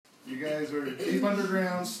You guys are deep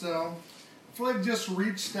underground still. Flig just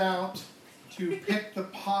reached out to pick the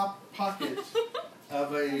pocket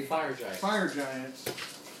of a fire giant.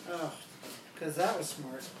 Oh, because that was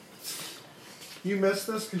smart. You missed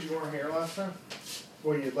this because you weren't here last time?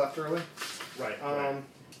 Well, you left early? Right.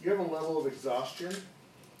 You have a level of exhaustion,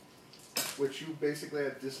 which you basically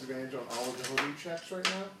have disadvantage on all ability checks right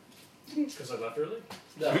now. Because I left early?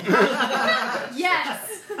 No.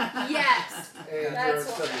 Yes! Yes! And That's you're at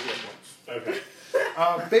why. 70 hit points. Okay.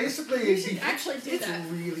 Basically, You should actually do It's that.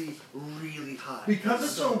 really, really hot. because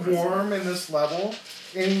it's so warm in this level,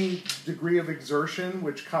 any degree of exertion,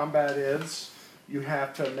 which combat is, you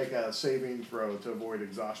have to make a saving throw to avoid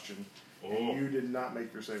exhaustion. Oh. And you did not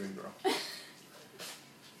make your saving throw.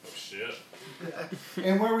 Oh, shit.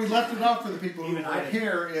 And where we left it off for the people who Even I were didn't.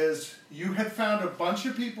 here is you had found a bunch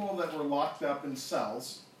of people that were locked up in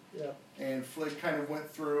cells. Yeah. And Flig kind of went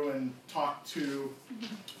through and talked to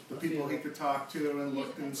the people he could talk to and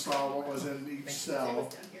looked and saw what was in each cell.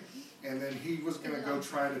 And then he was going to go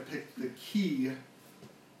try to pick the key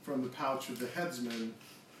from the pouch of the headsman,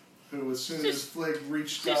 who as soon as Flig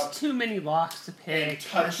reached There's up too many locks to and pick.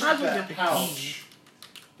 touched Might as well that get the key. pouch,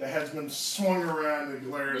 the headsman swung around and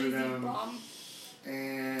glared at Easy him. bomb.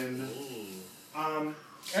 And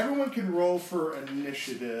everyone can roll for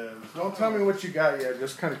initiative. Don't tell me what you got yet.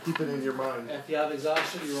 Just kind of keep it in your mind. If you have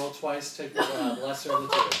exhaustion, you roll twice, take the lesser of the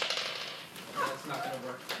two. That's not going to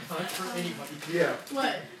work. Not for anybody. Yeah.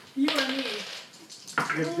 What? You or me?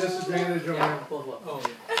 You have disadvantage on Yeah, that. both of them. Oh,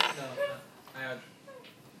 yeah. No. I had...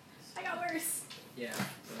 I got worse. Yeah.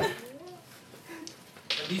 So.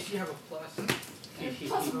 At least you have a plus.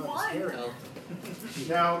 Plus one. No.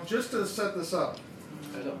 Now, just to set this up,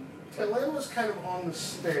 I don't. Elaine was kind of on the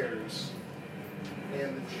stairs,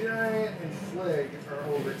 and the giant and Flig are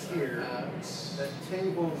over here. That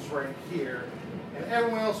table's right here, and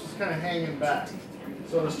everyone else was kind of hanging back,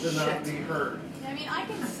 so as to not be heard. I mean, I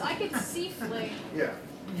could see Flig. Yeah,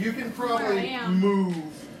 you can Where I probably am. move.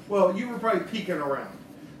 Well, you were probably peeking around.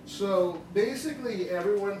 So basically,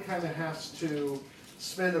 everyone kind of has to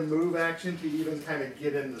spend a move action to even kind of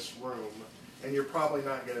get in this room, and you're probably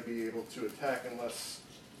not going to be able to attack unless.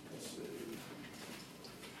 Let's see.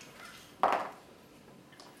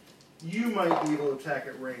 You might be able to attack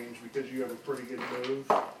at range because you have a pretty good move,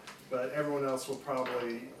 but everyone else will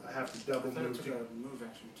probably have to I double thought it move. took To, a move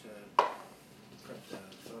action to prep the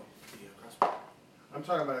crossbow. I'm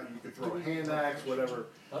talking about you could throw a hand axe, whatever,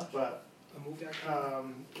 Huh? but. A move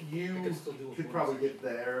action? You I could still do a could bonus probably action. get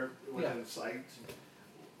there within sight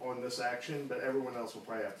on this action, but everyone else will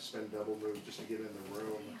probably have to spend double move just to get in the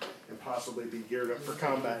room and possibly be geared up for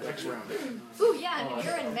combat next round. Ooh, yeah, and if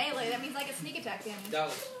you're in melee, that means I get sneak attack damage. That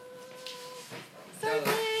was... Sorry,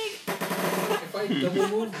 Flig! If I double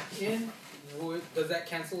move in, does that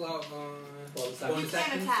cancel out Bonus You bonus can't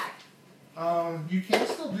action? attack. You can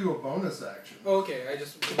still do a bonus action. Okay, I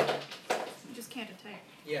just... You just can't attack.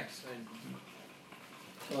 Yes,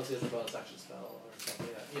 Unless he has a bonus action spell or something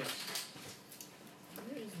like that. yes.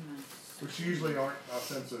 Which usually aren't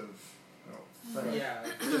offensive. Things. Yeah,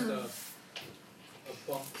 just a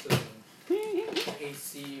bump to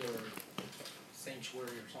AC or Sanctuary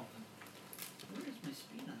or something. Where is my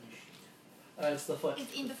speed on this sheet? It's the foot.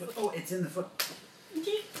 It's in the foot. Oh, it's in the foot.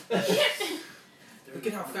 Look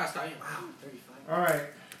at how fast I am. Wow, 35. Alright.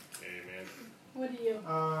 Hey, man. What do you?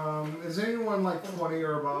 Is anyone like 20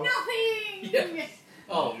 or above? Nothing! Yeah.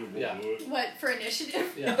 Oh, yeah. What, for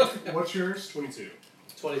initiative? Yeah. What's yours? 22.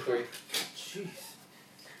 23. Jeez.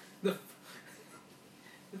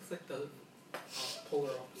 It's like the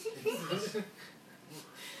polar opposite.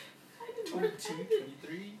 I didn't 22,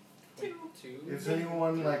 23, 22. Is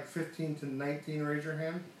anyone like 15 to 19? Raise your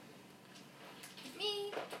hand.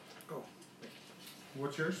 Me.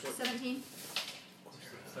 What's yours? 17.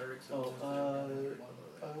 Oh,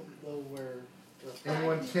 where?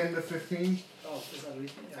 Anyone 10 to 15? Oh, is that what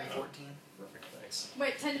he's That's right. 14. Perfect, thanks.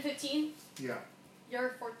 Wait, 10 to 15? Yeah.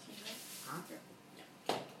 You're 14,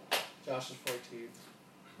 right? Josh is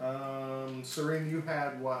 14. Serene, you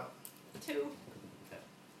had what? 2.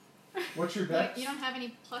 What's your Wait, dex? you don't have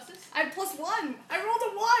any pluses? I have +1. I rolled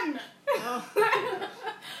a 1.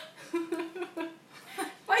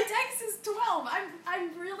 My dex is 12.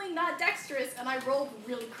 I'm really not dexterous, and I rolled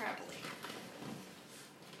really crappily.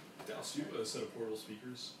 Dallas, you have a set of portable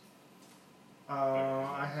speakers?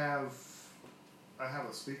 I have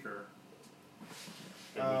a speaker.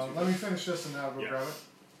 Let me finish this and then I'll go grab it.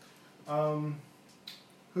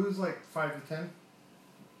 Who's like 5 to 10?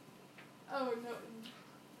 Oh, no.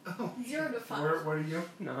 Oh. 0 to 5. What are you?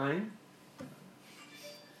 9. I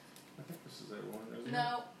think this is everyone, isn't it?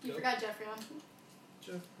 No, you forgot Jeffrey on.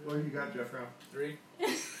 What do you got, Jeff? Now? 3.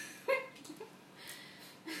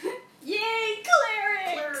 Yay,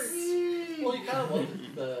 clerics! Well, you kind of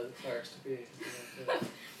want the clerics to be.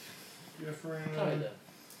 Jeffrey. Kind of.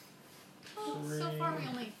 Well, so far we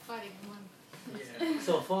only fighting one. Yeah.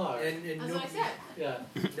 So far. And That's nobody, what I said. Yeah.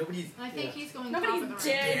 nobody's. I think Yeah. he's going top of the Nobody's round.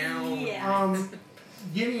 dead Down. yet.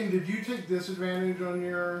 Gideon, did you take disadvantage on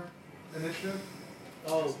your initiative?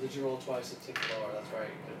 Oh, did you roll twice and take lower? That's right.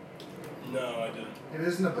 You No, I didn't. It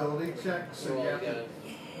is an ability check, could so roll you have again. to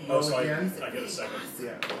Oh, roll so again. I get a second.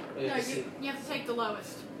 Yeah. Oh, you No, have to see. you have to take the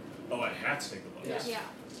lowest. Oh, I had to take the lowest. Yeah.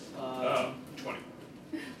 Yeah. 20.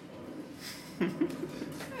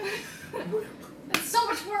 That's so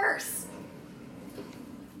much worse.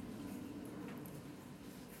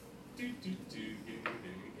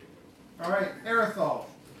 Alright, Aerithal.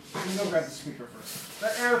 You can go grab the speaker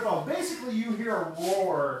first. Aerithal, basically you hear a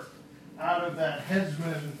roar out of that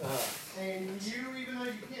headsman, and you, even though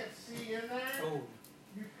you can't see in there, Oh.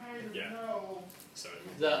 you kind of Yeah. know. So,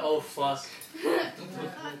 The oh fuck. I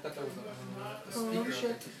thought that was a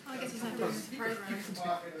speaker. Oh, I guess he's not doing the surprise round. Keep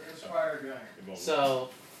talking to this fire guy. it won't- So,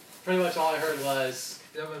 pretty much all I heard was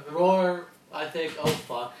Yeah, but- roar. I think oh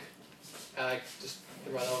fuck, and I just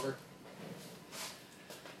run over.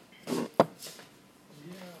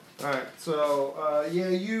 Alright, so, yeah,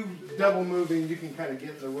 you double moving, you can kind of get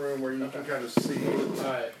in the room where you can kind of see.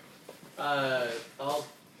 Alright. I'll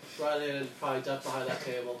run in and probably duck behind that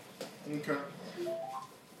table. Okay.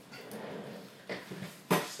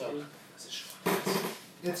 So,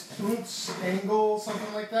 It's Oont's angle,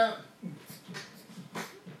 something like that.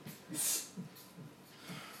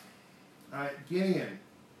 Alright, Gideon.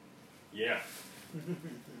 Yeah.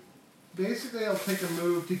 Basically, I'll take a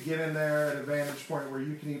move to get in there at a vantage point where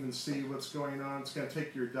you can even see what's going on. It's going to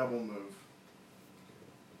take your double move.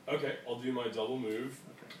 Okay, I'll do my double move,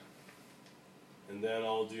 Okay. and then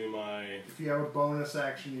I'll do my. If you have a bonus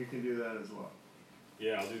action, you can do that as well.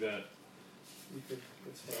 Yeah, I'll do that you could.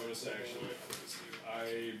 It's fine. bonus action. Let's see.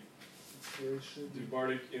 I Inspiration. do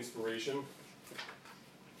Bardic Inspiration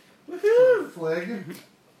Woohoo! Flig.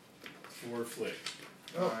 for Flick.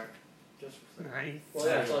 Alright. Nice. Well,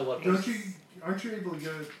 yeah, it's only one Don't person. you? Aren't you able to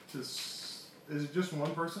get it to? Is it just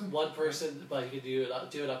one person? One person, but you can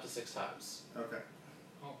do it up to 6 times. Okay.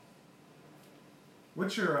 Oh.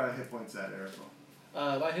 What's your hit points at,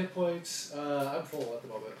 Aerithal? My hit points, I'm full at the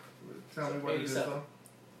moment. Tell me what it is, 87. though.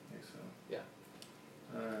 87. Yeah.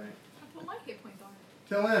 Alright. I put my hit points on it.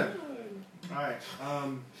 Till in. Alright.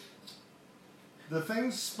 The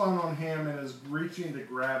thing spun on him and is reaching to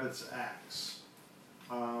grab its axe.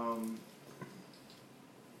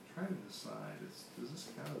 Trying to decide, does this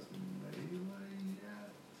count as melee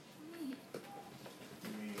yet? I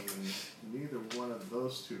mean, neither one of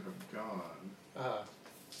those two have gone. Well,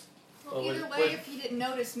 Well, either when- way, when- if he didn't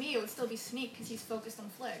notice me, it would still be sneak because he's focused on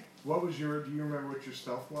Flig. What was your, do you remember what your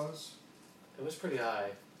stealth was? It was pretty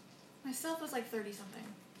high. Myself was like 30 something.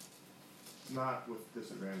 Not with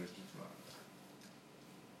disadvantage, it's not.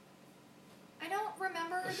 I don't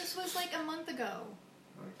remember. This was like a month ago.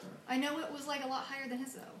 Okay. I know it was like a lot higher than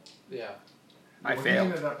his though. Yeah. I Well, failed.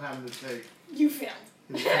 He ended up having to take You failed.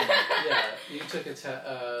 his turn. Yeah, you took a 10,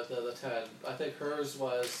 the 10. I think hers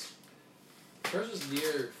was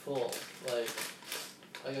near full. Like,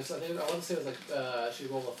 I guess I want to say it was like she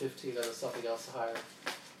rolled a 15 and something else higher.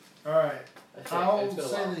 Alright. I think I'll it's been a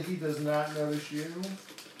say while. that he does not notice you.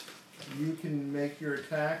 You can make your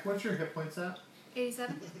attack. What's your hit points at?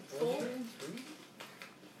 87. Full.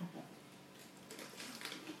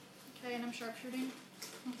 Okay, and I'm sharpshooting.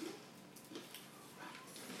 I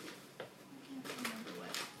can't remember what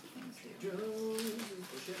things do.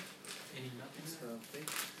 Any nothing?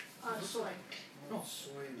 Soy. No.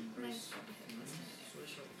 Soy and Nice. rice. Soy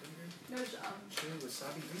salt vinegar. There's Chili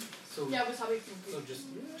wasabi green. So, yeah, wasabi. so just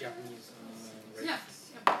Japanese rice. Yeah.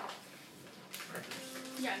 Yeah.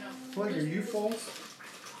 Yeah, no. Flig, are you full?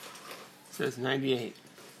 Says 98.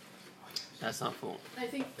 That's not full. I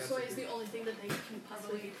think soy is the only thing that they can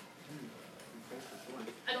possibly.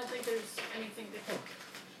 I don't think there's anything that can.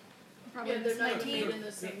 Probably Yeah, they're not even 19. made in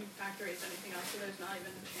the same factory as anything else, so there's not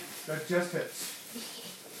even a chance. That just hits.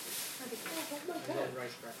 And then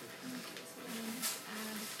rice crackers.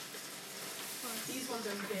 These ones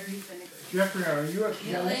are very vinegary. Jeffrey, are you at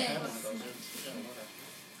Kill full? it.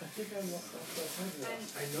 I think I lost that.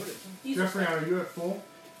 I noticed. These Jeffrey, are are you at full?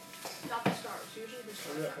 not the stars. Usually the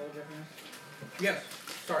stars are. Yes.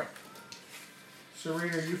 Sorry.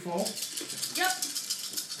 Serena, are you full? Yep.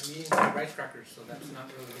 I'm eating some rice crackers, so that's not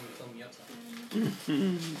really going to fill me up.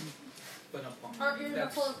 But no problem. Our ears are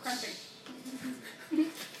full of crunching.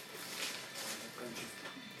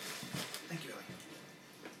 Thank you, Ellie.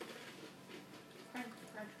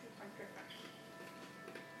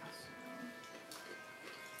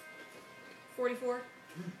 44.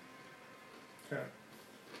 Okay.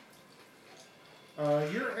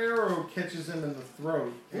 Your arrow catches him in the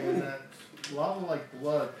throat, and that lava-like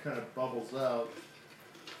blood kind of bubbles out.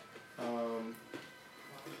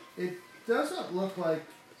 It doesn't look like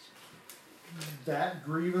that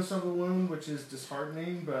grievous of a wound, which is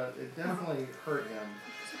disheartening, but it definitely hurt him,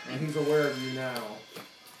 and he's aware of you now.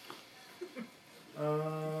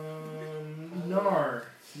 Nar,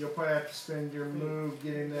 you'll probably have to spend your move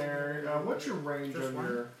getting there. What's your range Just on one?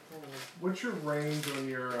 your? What's your range on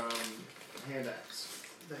your hand axe?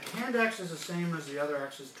 The hand axe is the same as the other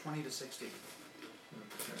axes, 20 to 60.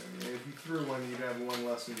 Okay. If you threw one, you'd have one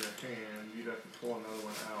less in your hand. You'd have to pull another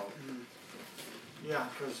one out. Yeah,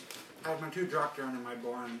 because I have my 2 drop down and my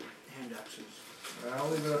Boron hand axes. I'll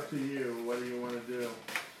leave it up to you. What do you want to do?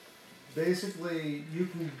 Basically, you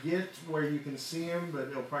can get where you can see him, but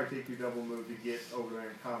it'll probably take you double move to get over there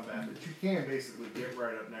in combat. But you can basically get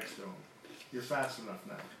right up next to him. You're fast enough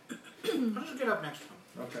now. I'll just get up next to him.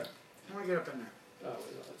 Okay. I want to get up in there. Oh,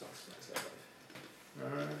 wait, no, that's awesome.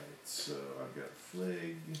 Alright, so I've got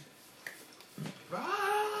Flig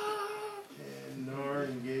Ah! and Nar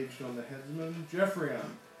engaged on the headsman. Jeffrey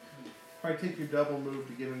on. Probably take your double move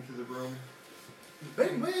to get into the room.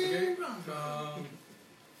 Big Okay. wave!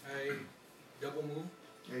 I double move.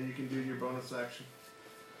 And you can do your bonus action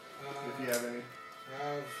if you have any. I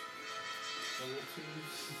have level 2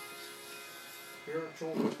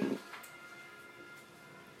 spiritual weapon.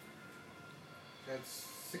 That's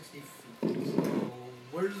 60 feet. So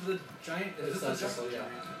where's the giant? Is this That's the just giant? yeah.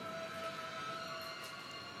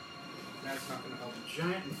 That's not gonna help.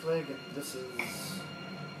 Giant and Flag, this is...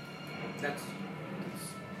 That's Does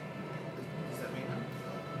that mean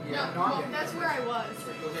yeah. No, well, that's where I was.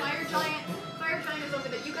 Okay. Fire giant is over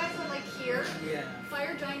there. You guys are like here. Yeah.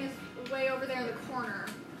 Fire giant is way over there in the corner.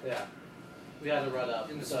 Yeah. We had to run up.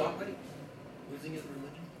 In the so spotlight? Losing his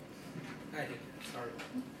religion? I did. Sorry.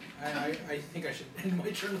 I think I should end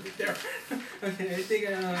my turn right there. Okay, I think,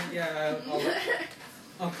 yeah,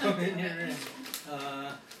 I'll come in here and,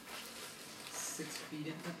 6 feet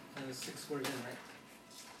in, 6 squares in, right?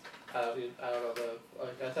 I don't know.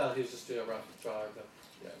 I thought he was just doing a rough drawing, but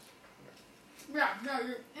yeah. Yeah, no,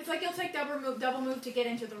 it's like you'll take double move to get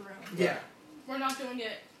into the room. Yeah. We're not doing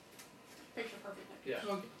it picture perfect. Yeah.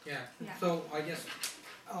 Okay. Yeah. Yeah. So I guess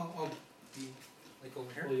I'll be like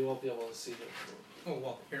over here. Well, you won't be able to see him. Oh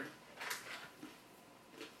well, here.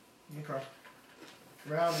 Okay. I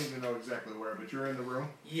don't even know exactly where, but you're in the room?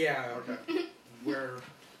 Yeah. Okay. Where?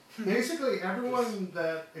 Basically, everyone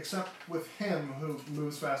that, except with him, who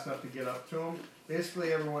moves fast enough to get up to him,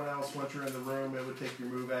 basically everyone else, once you're in the room, it would take your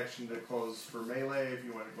move action to close for melee, if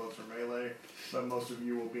you want to close for melee, but most of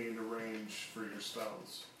you will be in the range for your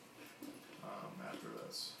spells after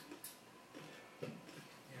this. Yeah.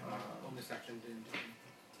 On this action didn't.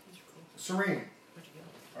 Serene,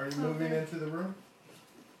 are you moving into the room?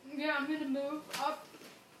 Yeah, I'm gonna move up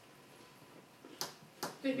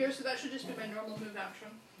to here, so that should just be my normal move action.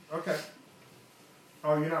 Okay.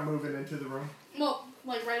 Oh, you're not moving into the room? Well,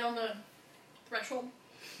 like right on the threshold.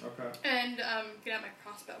 Okay. And get out my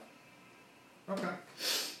crossbow. Okay.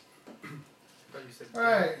 But you said.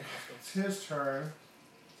 Alright, it's his turn.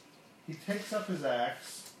 He takes up his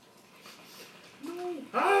axe,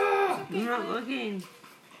 Ah! I'm not looking.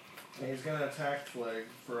 and he's going to attack Flag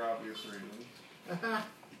for obvious reasons.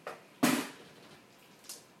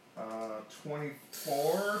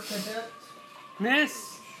 24 to hit.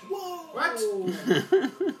 Miss. Whoa! What?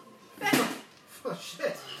 Oh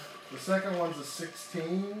shit. The second one's a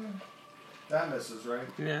 16. That misses, right?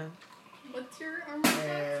 Yeah. What's your armor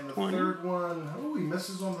class? And the 20. third one, oh, he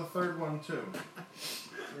misses on the third one too.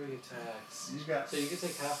 3 attacks. He's got So you can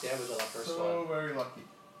take half damage on that first so one. very lucky.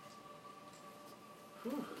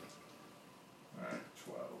 Alright,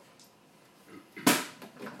 12.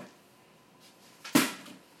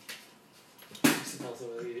 He smells him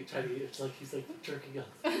eating, trying to eat. It's like he's like jerking off.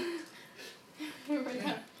 Where am I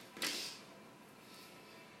at?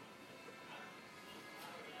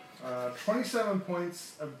 27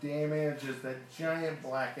 points of damage as that giant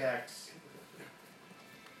black axe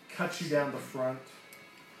cuts you down the front.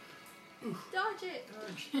 Dodge it.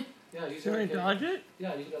 Yeah, you Should I dodge it?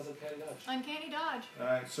 Yeah, you guys uncanny dodge. Uncanny dodge.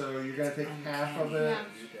 Alright, so you're going to take half of it.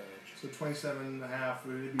 Yeah. So 27 and a half,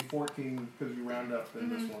 it'd be 14 because you round up in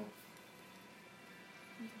this one.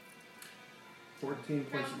 14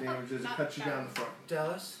 points of damage as it cuts you down the front.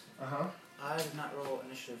 Dallas, Uh-huh. I did not roll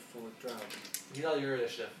initiative for Drow. He's on your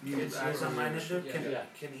initiative. It's on my initiative? Yeah. Can, Yeah.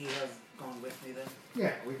 can he have gone with me then?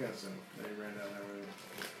 Yeah, we got some. They ran down there with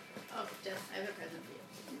you. Oh, just I have a present for you.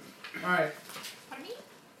 Alright, Pardon me?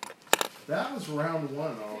 that was round one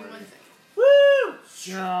Give me already. 1 second. Woo!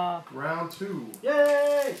 Yeah. Round 2.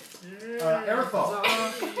 Yay! Aerithal.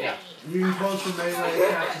 Yeah. You can close your melee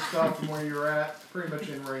cast a spell from where you're at, pretty much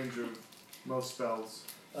in range of most spells.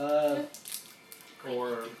 Or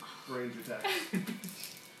range attacks.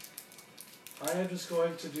 I am just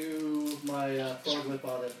going to do my Thorn Whip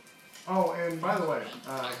on it. Oh, and by the way,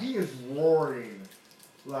 he is roaring.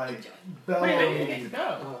 Like, Wait, bellowing.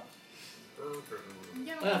 go. You don't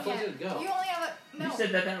Yeah, get- Flint didn't go. You only have a no. You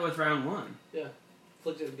said that was round 1.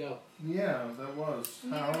 Flint didn't go. Yeah, that was.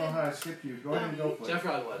 I don't know how I skipped you. Go ahead and go for it. Jeff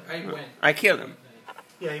Rod won. I went. I killed him.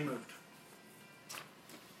 Yeah, he moved.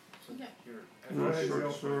 So Yeah. you're Go ahead and Short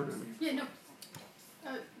go for sword it. and- Yeah, no.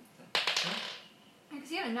 Because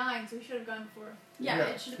he had a 9, so we should have gone for. Yeah,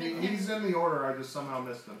 it should have been. He's in the order, I just somehow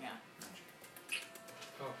missed him.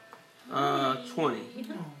 20.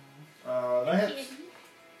 That hits.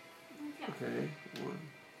 Okay. 1.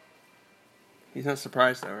 He's not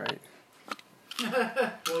surprised though, right?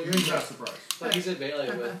 Well, He's not surprised. But he's in melee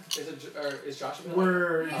with. Is Josh in melee?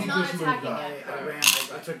 Where He's he not just moved attacking up.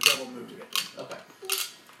 yet. I took double move to get there. Okay.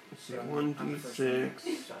 So 1d6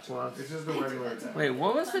 plus. It's just a regular attack. Wait,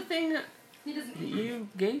 what was the thing that He doesn't. you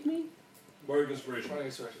gave me? Bardic Inspiration.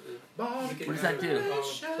 Trying to What does that do?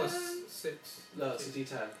 Plus 6. No, it's a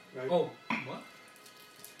D10, right? Oh, what?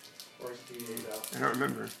 Or is it D8 now? I don't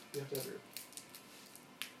remember. You have to have your.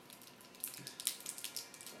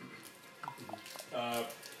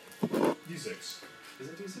 D6. Is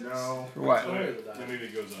it D6? No, For what? Lower than that. Then maybe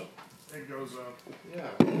it goes up. it goes up. Yeah.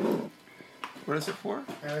 What is it for?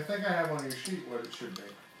 And I think I have on your sheet what it should be.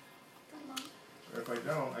 Or if I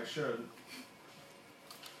don't, I should.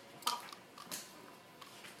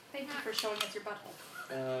 Thank you for showing us your butthole.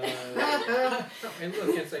 And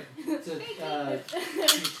look, it's like. It's a D10.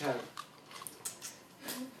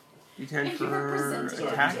 D10 Thank you for for presenting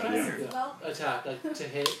attacking? Yeah. or- Well, Attack, like to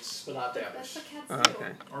hit, but not That's damage. what cats Oh, do.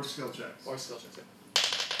 okay. Or skill checks. Or skill checks.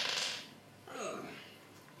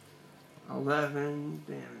 11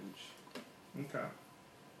 damage. Okay.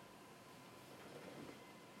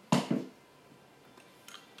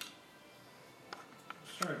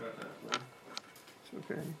 Sorry about that, man.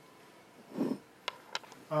 It's okay.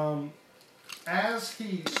 As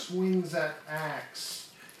he swings that axe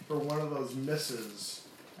for one of those misses,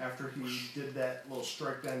 after he did that little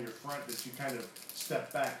strike down your front that you kind of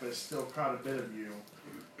stepped back, but it still caught a bit of you.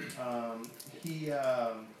 You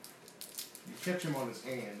catch him on his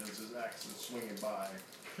hand as his axe is swinging by,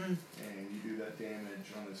 and you do that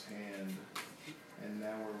damage on his hand. And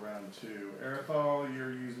now we're round 2. Aerithal,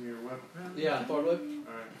 you're using your weapon. Yeah, Thorn Whip.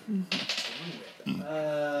 All right.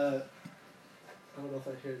 I don't know if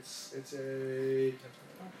I hear it's a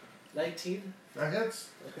 19. That hits.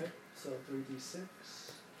 Okay, so 3d6.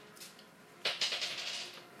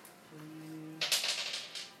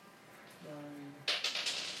 9,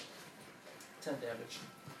 10 damage.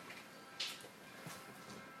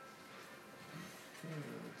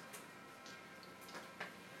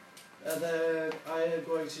 And then I am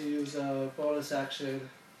going to use a bonus action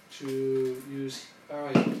to use.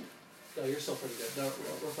 Alright. No, you're still pretty good. No,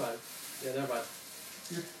 we're fine. Yeah, never mind.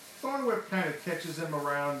 Your Thorn Whip kind of catches him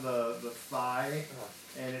around the thigh,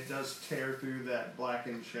 Uh-huh. and it does tear through that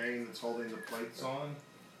blackened chain that's holding the plates on.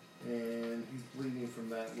 And he's bleeding from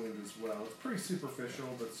that wound as well. It's pretty superficial,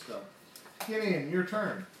 but still. Gideon, your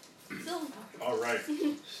turn. Still. Alright. So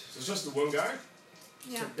it's just the one guy?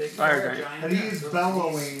 yeah. Big Fire giant. And he's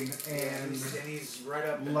bellowing and and he's right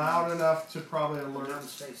up loud enough to probably in alert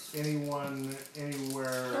John's face. anyone,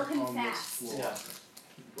 anywhere Kill him on this fast. floor. Yeah.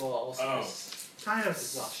 Well, also. Oh. Kind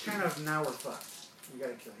of now we're fucked. We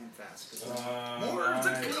gotta kill him fast. 'Cause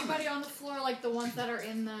Anybody on the floor, like the ones that are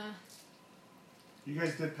in the. You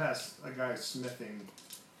guys did pass a guy smithing.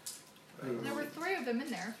 There were 3 of them in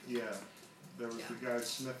there. Yeah. There was the guy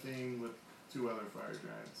smithing with 2 other fire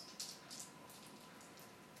giants.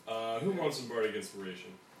 Who wants some Bardic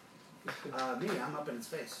Inspiration? me, I'm up in his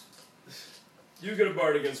face. You get a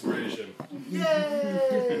Bardic Inspiration.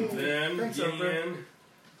 Yay! Then Thanks, Gideon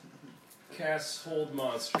casts Hold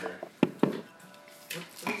Monster.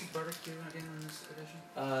 What does Bardic do again in this edition?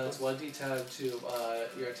 It's 1d10 to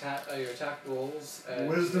your attack rolls. And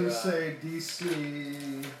Wisdom your, save DC.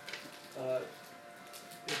 Your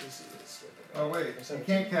DC is Oh wait, you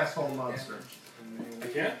can't cast Hold Monster. I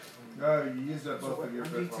can't? No, you used up So both what, of your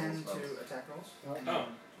 1d10 fifth level spells. to attack rolls? Oh.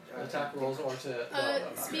 attack rolls or to.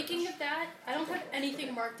 not Speaking damage. of that, I don't have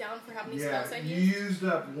anything marked down for how many Yeah, spells I you need. used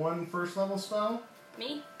up 1 first level spell,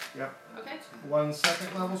 Me? Yep. Okay. 1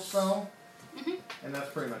 second level spell, Mhm. and that's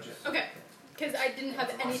pretty much it. Okay. Because I didn't have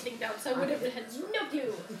anything down, so I would have had no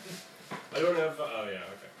clue. I don't have. Oh, yeah,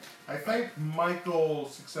 okay. I think Michael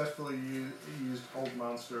successfully used Old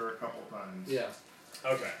Monster a couple times. Yeah.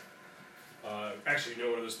 Okay. Actually, you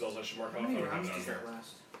know what other spells I should mark off? How I many don't have rounds it on does here. that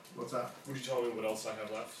last? What's that? Would you tell me what else I have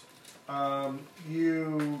left?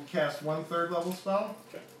 You cast 1/3 level spell,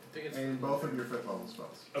 I think it's and both of your 5th level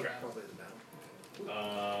spells. Okay. Probably the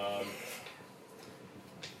battle.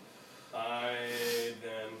 I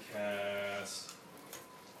then cast.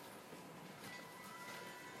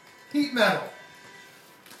 Heat metal.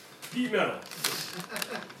 Heat metal.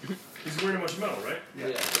 He's wearing a bunch of metal, right? Yeah.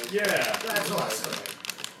 Yeah. That's awesome.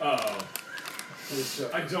 Oh.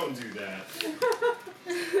 I don't do that.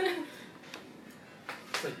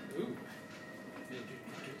 It's like, ooh.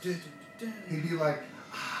 He'd be like,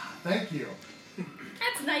 thank you.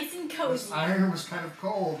 That's nice and This cozy. iron was kind of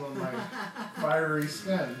cold on my fiery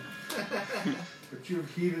skin, but you've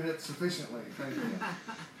heated it sufficiently. Thank you.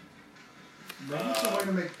 Maybe it's a way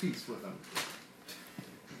to make peace with them.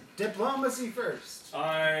 Diplomacy first.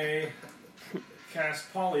 I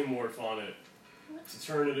cast polymorph on it to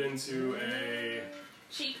turn it into a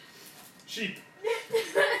Sheep. sheep.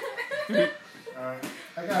 Alright,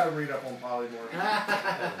 I gotta read up on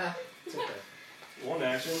polymorph. It's okay. One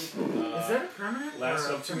action. Is that a permanent? Lasts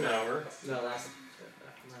or up to an hour. No, last.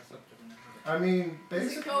 I mean,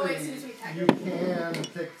 Does it go away as soon basically, as we attack you it? can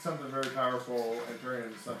take something very powerful and turn it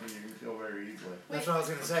into something you can kill very easily. That's what I was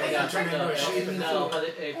gonna say. Yeah, You turn into a sheep and no, but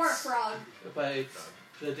it's Or a frog. but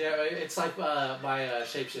it's like my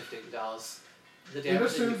shape-shifting dolls. The It damage.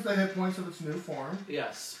 assumes the hit points of its new form.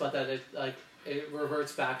 Yes, but then it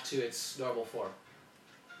reverts back to its normal form.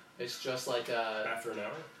 It's just like After an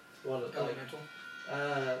hour. one of Elemental.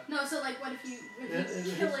 No, so like what if you When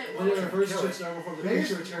kill it? when it reverts to its normal form, the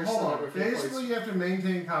creature returns to the Hold number on. of hit points. Basically, you have to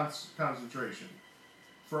maintain concentration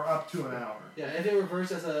for up to an hour. Yeah, if it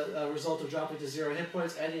reverts as a result of dropping to 0 hit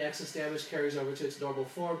points, any excess damage carries over to its normal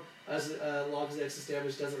form. As long as the excess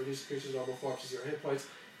damage doesn't reduce the creature's normal form to 0 hit points,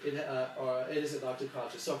 it isn't knocked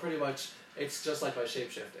unconscious. So pretty much, it's just like by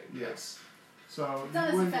shapeshifting. Yes. So It's not you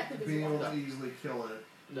as wouldn't effective as be you able want. to easily kill it.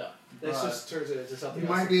 No, it But just turns it into something You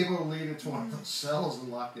else. might be able to lead it to one of those cells and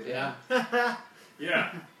lock it Yeah.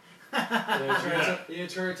 Yeah. You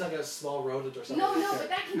turn it like a small rodent or something. No, but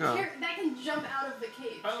that can No. that can jump out of the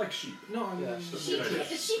cage. I like sheep. No, I mean, Yeah.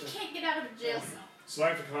 The sheep can't get out of a jail cell. So I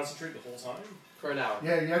have to concentrate the whole time? For an hour. in.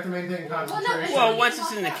 Yeah, you have to maintain concentration. Well, once it's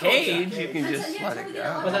in the That's cage, you can Until just you let totally it get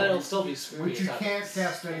go. But then it'll still be screwy. But you as hell. can't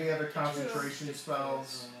cast any other concentration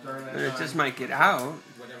spells during that And it time. just might get out.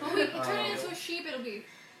 whatever. When we turn it into a sheep, it'll be.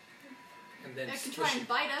 And then It can try and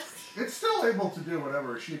bite us. It's still able to do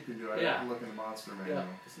whatever a sheep can do. I Yeah. have to look in the monster manual. Yeah.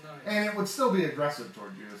 It's not. And it would still be aggressive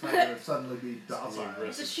toward you. It's not going to suddenly be docile.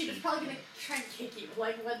 The sheep is probably gonna try and kick you.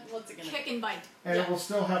 Like what's it gonna? Kick and bite. And Yeah. it will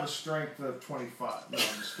still have a strength of 25. No, I'm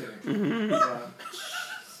just kidding.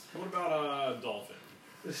 What about a dolphin?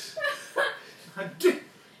 It's gonna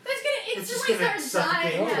It's instantly just start gonna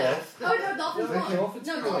dying. suffocate Yeah. to Oh no, dolphins Yeah, won't. dolphins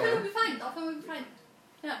No, can dolphin go. will be fine. Dolphin will be fine.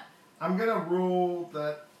 Yeah. I'm going to rule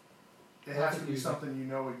that it has to be Dolphin something you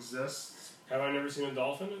know exists. Have I never seen a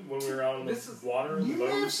dolphin when we were out in This the is- water in the You may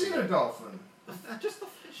have boats? seen a dolphin. Just the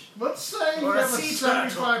fish. Let's say you Or a have a sea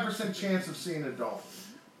turtle. 75% chance of seeing a dolphin.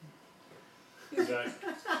 Is that,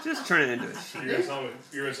 Just turn it into a sheep.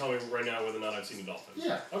 you're gonna tell me right now whether or not I've seen a dolphin?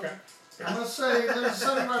 Yeah. Okay. I'm going to say there's a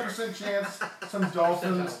 75% chance some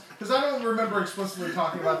dolphins, because I don't remember explicitly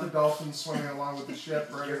talking about the dolphins swimming along with the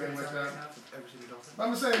ship or anything like that. Ever seen a dolphin?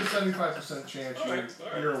 I'm going to say there's a 75% chance Alright.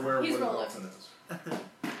 you're aware of He's what a rolling. dolphin is. At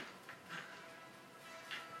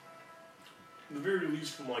the very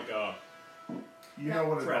least, from like You know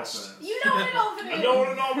what a Press. dolphin is. You know what a dolphin is. I know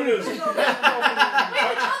what a dolphin is. Wait, how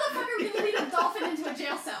the fuck are we gonna lead a dolphin into a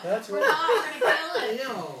jail cell? That's We're right. not gonna kill it.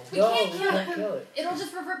 No. We No, can't you kill can't it. kill it. It'll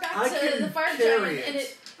just revert back I to can the fire carry giant, and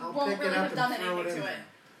it I'll won't pick it really up have done and throw anything it to in it.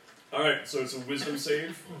 Alright, so it's a wisdom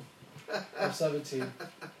save. I'm 17.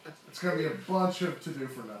 It's going to be a bunch of to do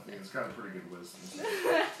for nothing. It's got a pretty good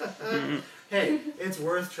wisdom. Hey, it's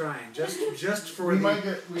worth trying. Just for We the, might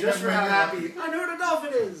get. We just might for how get happy. I know what a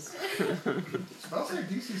dolphin is. Smells like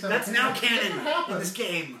DC 17. That's now It canon doesn't in happen. this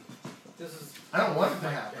game. This is. I don't want it to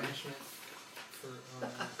like happen. banishment for.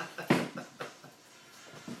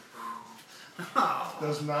 Oh.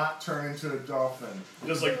 Does not turn into a dolphin.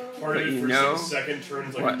 Just like part But of it you for know 6 seconds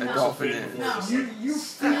turns like what a a dolphin fin is. before No. it's just You like, you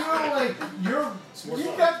feel like you're more you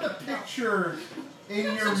fun. got the picture in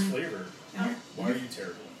your It's flavor. Why are you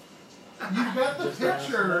terrible? you've got the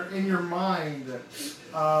picture in your mind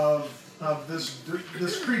of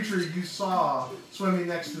this creature you saw swimming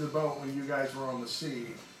next to the boat when you guys were on the sea.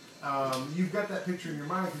 You've got that picture in your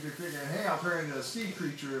mind because you're figuring, hey, I'll turn into a sea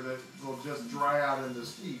creature that will just dry out in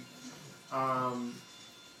this heat.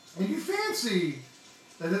 And you fancy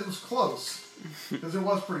that it was close, because it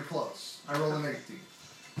was pretty close. I rolled an 18.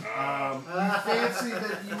 You fancy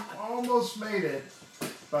that you almost made it,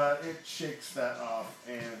 but it shakes that off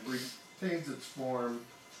and retains its form.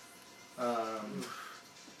 And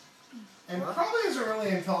probably isn't really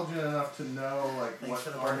intelligent enough to know like what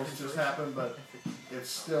almost just happened, but it's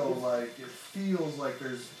still like it feels like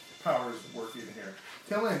there's powers working here.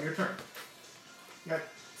 Killin, your turn. You got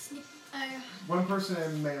one person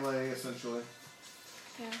in melee essentially.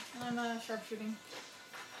 Yeah, and I'm sharpshooting.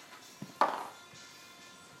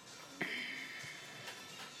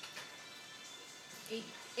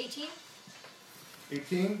 18?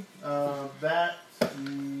 18. That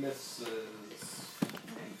misses,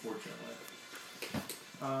 unfortunately.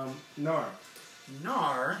 Nar.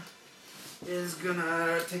 Nar is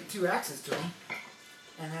gonna take 2 axes to him,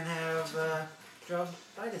 and then have Drub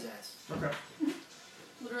bite his ass. Okay.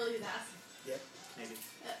 Literally his ass. Yep, maybe.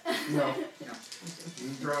 No. No.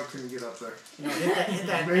 Drug couldn't get up there. You know, hit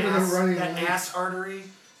that Maybe they're ass, running that late. ass artery.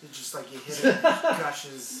 It's just like you hit it,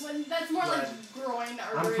 gushes. When, that's more like groin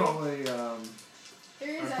artery. I'm probably,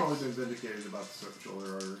 There is I've probably been vindicated about the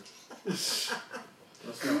shoulder artery. Let's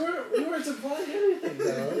go. We weren't implying anything,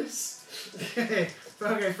 though.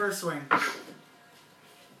 Okay, first swing.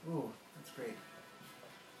 Ooh, that's great.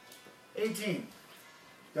 18.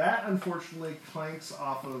 That unfortunately clanks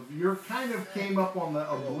off of. You kind of came up on the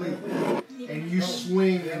oblique, and you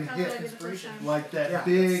swing and hit like that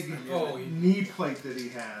big knee plate that he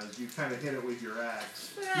has. You kind of hit it with your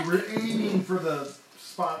axe. You were aiming for the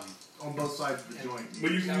spot on both sides of the joint.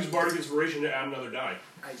 But you can use Bardic Inspiration to add another die.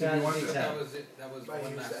 I Did you want to? That was it. That was I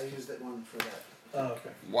one used, last. I used that one for that. Oh,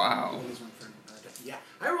 okay. Wow. I used one for yeah.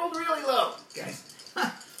 I rolled really low, guys.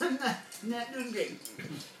 I'm not doing great.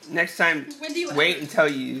 Next time, When do you wait until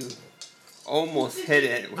you almost hit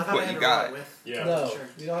it with I thought I what had you to roll got. it with. Yeah. No, Sure.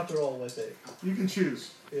 you don't have to roll with it. You can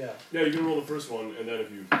choose. Yeah. Yeah, you can roll the first one, and then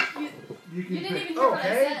if you... You can You didn't pick. even hear what I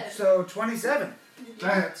Okay, said. so 27.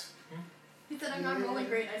 That. He said I'm not rolling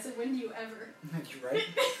great. I said when do you ever? You're right.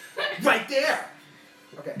 Right there.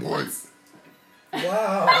 Okay.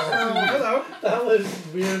 Wow. Hello. That was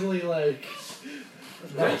weirdly like.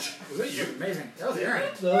 Was that you? Amazing. That was Aaron.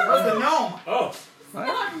 No, That was the gnome. Oh,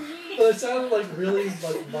 Not me. But it sounded like really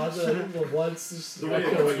like modulated, but once just the way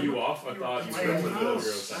they echoing. cut you off, I thought you were going to put it on your own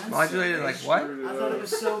side. Modulated like what? I thought it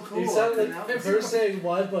was so cool. He sounded Now like it's- first saying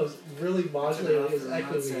one, but was really modulated. It was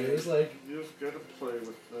echoing. It was like You just gotta play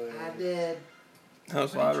with the. I did. That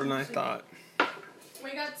was louder than I thought.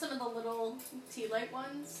 We got some of the little tea light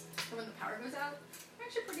ones for when the power goes out. They're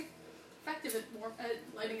actually pretty effective at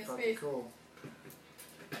lighting a Fucking space. cool.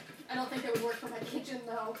 I don't think they would work for my kitchen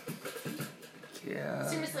though. Yeah.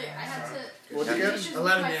 Seriously, I had to. What'd you get? issues with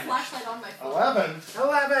 11 my damage. flashlight on my phone. 11.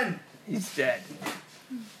 11. He's dead.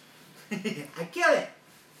 I kill it.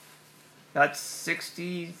 That's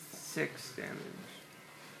 66 damage.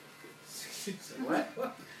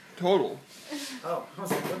 What? Total. Oh, I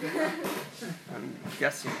was like, okay. I'm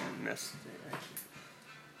guessing I missed it.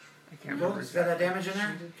 I can't Well, remember. is that damage in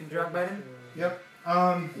there? Can drug bite him? Yep.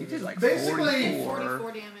 You did like Basically, 44.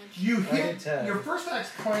 44 damage. You I hit did 10. your first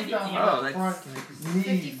axe clanked off Oh, the that's front knee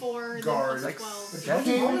 54 and guard. then Like plus 12.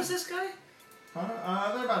 How Okay. tall is this guy?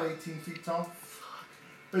 They're about 18 feet tall.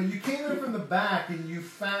 But you came in from the back and you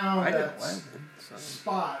found I did that 11. So.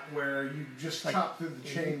 spot where you just chopped through the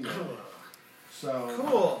chain. So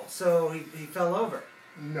Cool. So he fell over.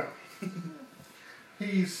 no,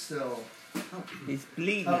 he's still He's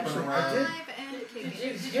bleeding. up and Actually, around. I did. Alive and kicking.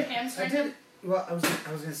 Did you I hamstring did. him? Well, I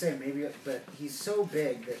was gonna say maybe, but he's so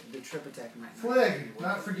big that the trip attack might not. Flig,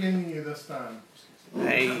 not forgetting you this time.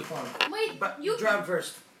 Hey, Have fun. Wait, But you drug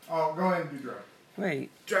first. Oh, go ahead and do drug. wait.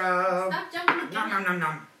 Drug. stop jumping the Nom nom nom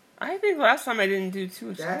nom. I think last time I didn't do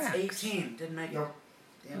 2 attacks. That's 18. Didn't make it. No.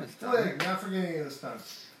 Damn it. Flig, not forgetting you this time.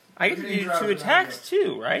 I get to Forgetting do drug 2 is not attacks good.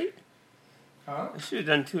 too, right? Huh? I should have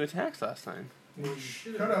done 2 attacks last time.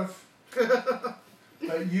 Could have.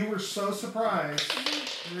 But you were so surprised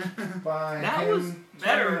by That him was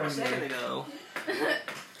better turning a on second you. ago.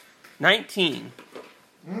 19.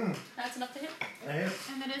 That's enough to hit. A hit.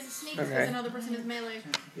 And that is a sneak Okay. because another person is melee.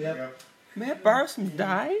 Yep. May I borrow some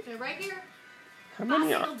die? They're right here. How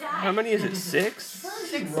many? Possible die. How many is it? 6?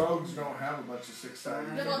 You rogues don't have a bunch of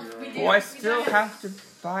 6-sided. Yeah, well, we do. Well, I We still do. have to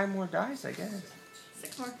buy more dice, I guess.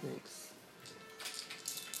 6 more. Thanks.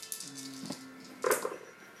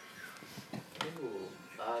 Ooh,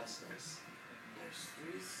 that's nice.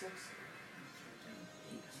 There's 3, 6,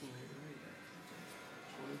 18.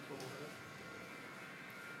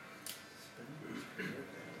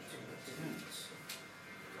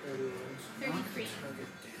 33.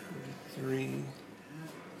 3.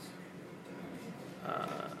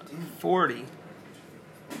 40.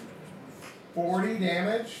 40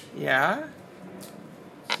 damage? Yeah?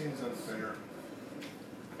 Seems unfair.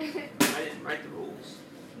 I didn't write the rules.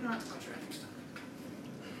 No, I'll try next time.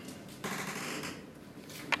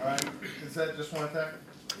 Alright, is that just one attack?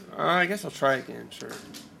 I guess I'll try again, sure. Were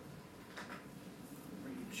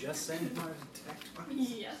you just saying you wanted to attack twice?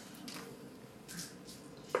 Yes.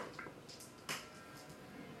 I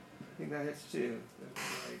think that hits too.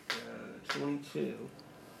 Like 22.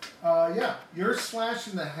 Yeah, you're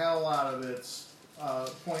slashing the hell out of its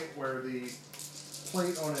point where the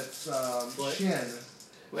plate on its What? chin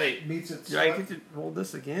Wait, meets its. do I get to roll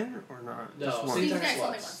this again or not? No, Just so once. you These attack attacks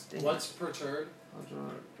only once. once. Once per turn, I'll draw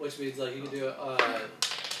it. which means like you can do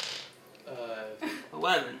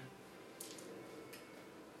 11.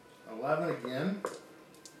 11 again.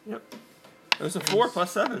 It was a 4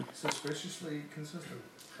 plus 7. Suspiciously consistent.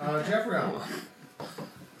 Jeffrey,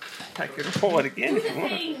 I could roll it again Do if the you want.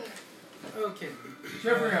 thing! Okay.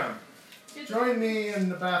 Jeffrey, Good join me in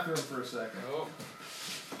the bathroom for a second. Oh.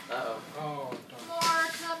 uh-oh. Oh. More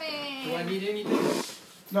coming. Do I need anything?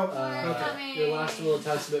 No. More coming. Your last will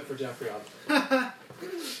testament for Jeffrey. More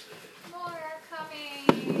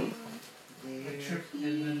coming. And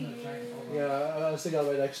then the giant ball. Yeah, I was thinking on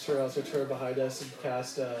my next turn, I was going to turn behind us and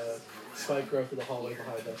cast Spike Growth in the hallway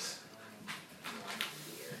behind us.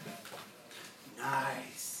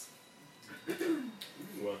 Nice.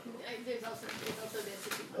 What? There's also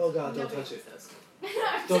this. Oh god, don't touch it.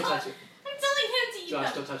 Don't touch it. I'm telling him to eat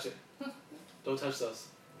Josh, them. don't touch it. Don't touch those.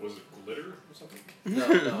 Was it glitter or something?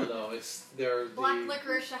 No. They're Black the...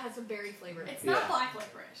 licorice that has a berry flavor. It's not Yeah. black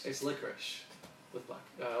licorice. It's licorice. With black.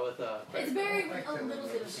 It's very a little bit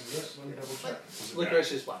of Let me double check.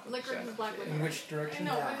 Licorice is black. Licorice is black In licorice. which I direction?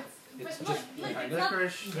 know, Yeah. but It's it's just like behind it's not.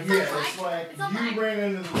 Licorice. It's not Yeah, black. it's like It's not you black. ran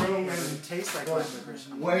into the room It and tastes like Well, black licorice.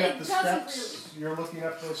 way up It the doesn't steps. You're looking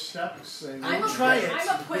up those steps and I'm a Try it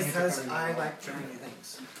I'm a pussy. because I like trying new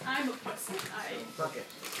things. I'm a pussy. Fuck it.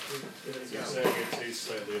 You're saying it tastes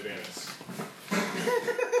slightly advanced.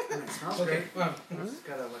 And it smells Okay. great. Well, It's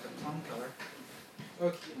got a like a plum color.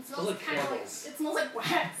 okay. It smells like kind of like candles. it smells like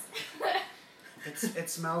wax. It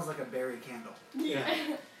smells like a berry candle.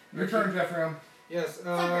 Yeah. Your turn, Jeffrey. Yes. It's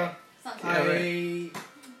not great. It's not Yeah, great.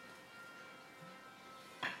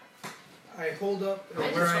 I hold up I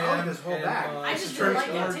where just- I oh, am this whole and, bag. I just turn don't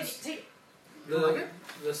like that. towards Take it. You don't like the it?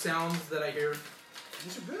 the sounds that I hear,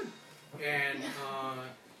 These are good. and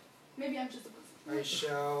Maybe I'm just a pussy. I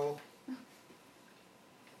shall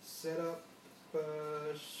set up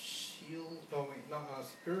shield. Oh wait, not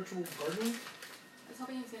spiritual garden. I was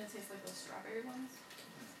hoping it was gonna taste like those strawberry ones.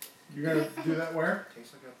 You're gonna do that where?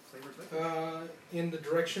 Tastes like a flavored liquor. In the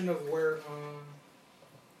direction of where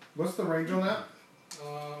What's the range on that?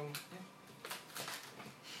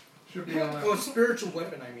 Should be on oh, that. spiritual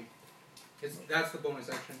weapon. I mean, that's the bonus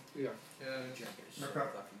action. Yeah.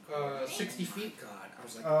 Okay. 60 feet. God, I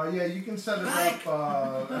was like, Yeah, you can set it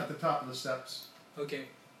up at the top of the steps. Okay,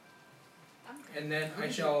 I'm and then I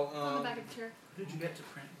shall on the back of the chair. how did you get to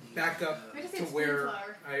print? back up I just to say it's where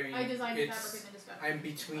flower. I I designed the it's fabric and then just got I'm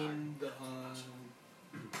between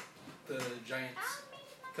the giants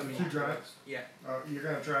coming. Two giants. Yeah. You're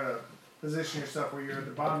gonna try to position yourself where you're at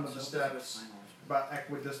the bottom of the steps, about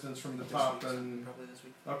equidistance from the top, and Probably this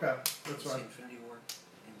week. okay, that's See fine. Infinity War.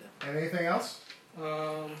 And, Anything else?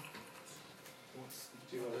 What's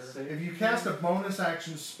Do you want to the say? If you cast a bonus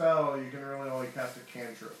action spell, you can really only cast a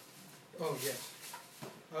cantrip. Oh yes.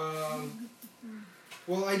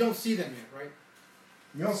 Well, I don't see them yet, right?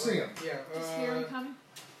 You don't see them. Yeah. Just hear him coming.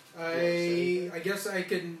 I guess I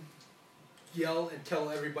can yell and tell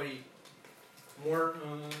everybody more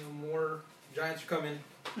giants are coming,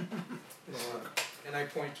 and I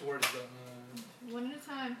point towards the. One at a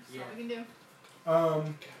time. That's Yeah. all we can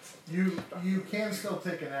do. You can still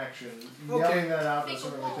take an action. Okay. Yelling that out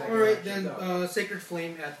doesn't really take All an right, action. then sacred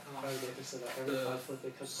flame at. Every the conflict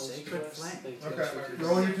that comes close Sacred to us, flame. they Okay, transfer to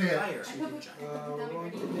roll us. your to hit. fire. I put we're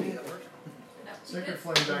going to do that. Sacred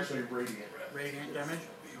Flame's actually radiant. Radiant damage.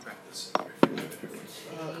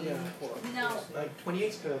 Yeah, hold on. No.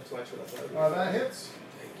 28's kind of too much for that. That hits.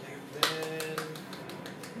 Then.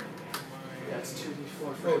 Yeah, it's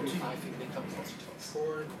 2d4 for Oh, every 2. 5 feet they come closer to us.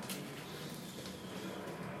 4.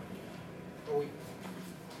 Oh wait.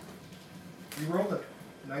 You rolled a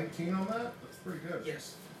 19 on that? That's pretty good.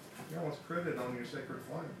 Yes. You almost critted on your Sacred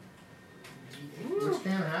Flame. Which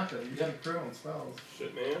can happen. You can crit on spells.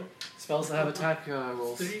 Shit, man. Spells that have attack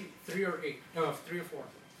rolls. 3 or 8. No, 3 or 4.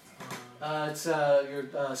 It's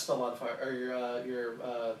your spell modifier, or your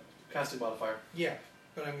casting modifier. Yeah,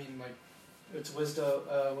 but I mean like It's wisdom.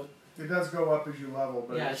 What? It does go up as you level,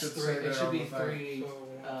 but Yeah, it it's should three. say there It should on be the thing. 3.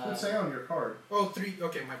 So, It should say on your card. oh, 3.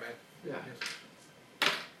 Okay, my bad. Yeah.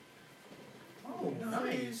 Yes. Oh,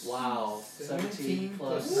 nice. Wow. 17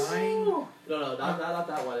 plus. 9. No, not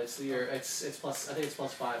that one. It's your. It's plus. I think it's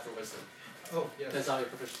plus 5 for wisdom. Oh, yes. That's not your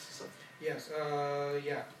proficiency. So, Yes,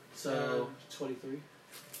 yeah. so 23.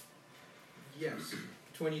 Yes.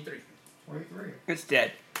 23. 23. It's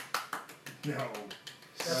dead. No.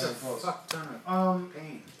 That's a Not close. fuck ton of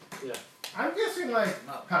pain. Yeah. I'm guessing like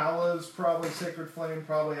Pala's probably Sacred Flame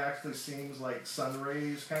probably actually seems like sun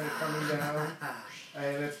rays kind of coming down,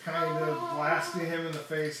 and it's kind of blasting him in the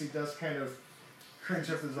face. He does kind of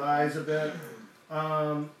cringe up his eyes a bit.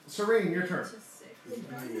 Serene, your turn.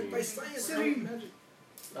 By science, magic.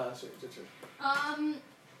 That's your turn.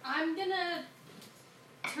 I'm gonna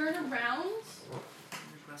turn around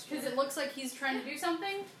because it looks like he's trying to do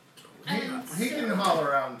something. And He can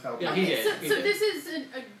holler out and tell Yeah, people. he okay, did. so, He so did. this is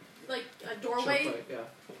a doorway. Short break, yeah.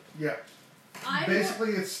 Yeah. I'm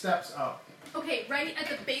Basically, it steps up. okay. Right at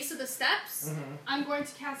the base of the steps, Mm-hmm. I'm going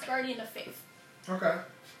to cast Guardian of Faith. Okay.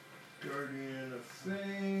 Guardian of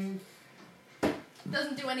Faith.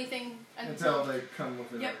 Doesn't do anything Until they come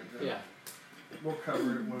within Yep. range. Yeah. We'll cover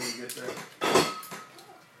it when we get there.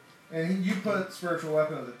 And you put Spiritual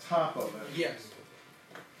Weapon at the top of it. Yes.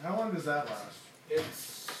 How long does that last?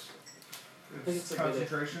 It's think it's a minute.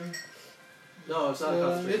 concentration? No, it's not a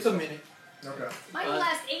concentration. it's a minute. Okay. Mine Uh,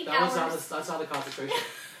 lasts 8 That was hours. that's not a concentration.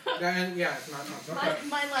 And yeah, it's not. Okay.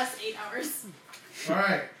 Mine lasts 8 hours.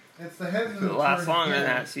 Alright. It's the head of If the it lasts turn longer than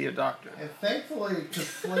again. that, see a doctor. And thankfully, because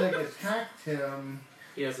Flig attacked him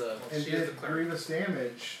He has a. and She is the did cleric. grievous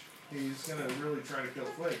damage, he's gonna really try to kill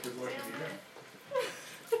Flig, because what can he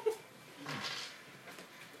do?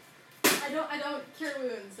 I don't cure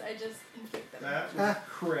wounds. I just inflict them. That was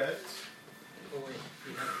crit. Oh wait,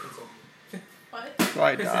 you have to consult. What? So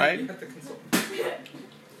I You died. have to consult.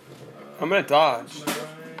 I'm gonna dodge. 9,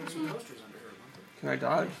 Some posters under her. Can I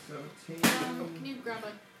dodge? 17, Can you grab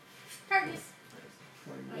a Tardies?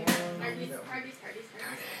 21, Tardies.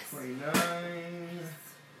 29,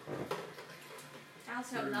 I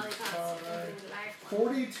also have lollipops.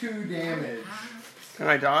 42 damage. Can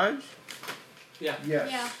I dodge? Yeah. Yes.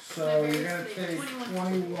 Yeah. So They're you're very gonna sweet. take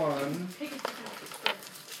 21, Take it.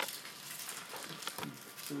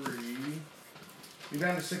 3. You're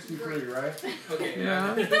down to 63, right? Okay,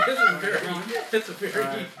 Yeah. yeah. This is very. It's a very.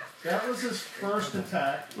 Alright. That was his first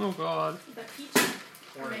attack. Oh god. The peach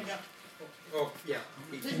or mango. Oh yeah.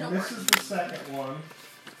 There's no And this is the second one.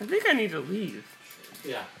 I think I need to leave.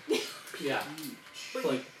 Yeah. Yeah. But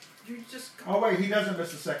Like, you just. Oh wait, he doesn't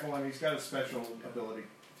miss the second one. He's got a special ability.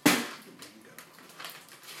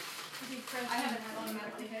 I haven't had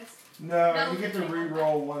automatically hits. No, No. you get to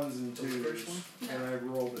re-roll ones and The first twos, one? and I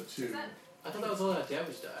rolled a 2. Is that? I thought that was only a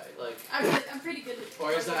damage die. Like, I'm pretty good at.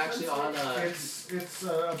 or is that actually on It's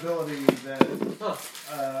an ability that Huh.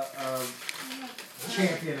 a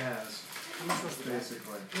champion has,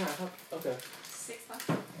 basically. Yeah. I thought. Okay.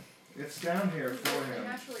 $6. It's down here for They're him.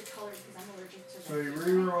 naturally colored because I'm allergic to So he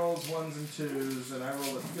re-rolls ones and twos, and I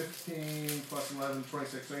rolled a 15 plus 11,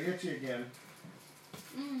 26. So he hits you again.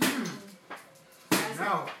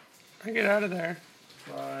 No. I get out of there.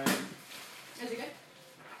 5, Is it good?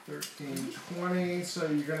 13, 20. So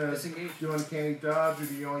you're gonna Disengage. do uncanny dodge, or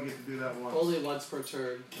do you only get to do that once? Only once per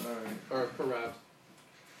turn Alright. or per round.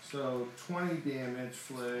 So 20 damage,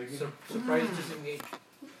 Flig. Surprise disengage.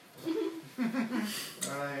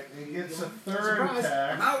 Alright, he gets a third Surprise!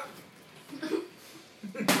 attack. I'm out.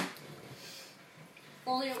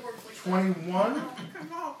 Only it works like 21.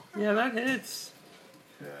 Yeah, that hits.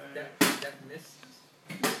 Okay. That misses.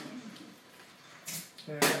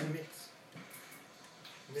 That And miss.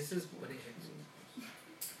 Misses what it hits.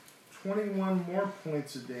 21 more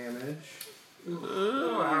points of damage.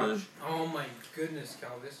 Oh my goodness,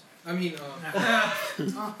 Calvis. I mean,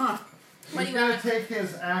 What do He's you gonna want? take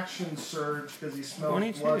his action surge because he smells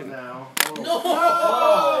 22. blood now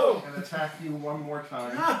no! and attack you one more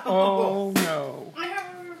time. Oh no.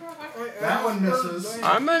 That one misses.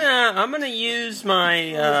 I'm gonna use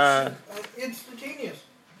my Instantaneous.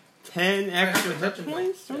 10 extra I have to touch hit him.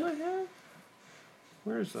 points. Don't I have?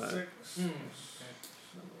 Where is that? 6. Hmm.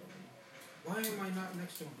 Why am I not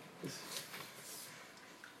next to him?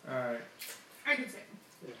 Alright. I can say.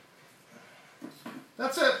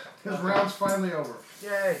 That's it. His round's finally over.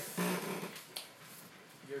 Yay.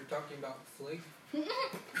 You're talking about Flig?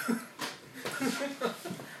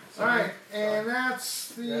 Alright, and that's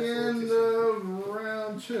the That's end what of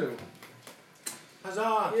round 2.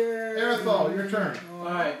 Huzzah. Yay! Arathol, your turn. All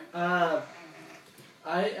right.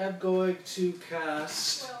 I am going to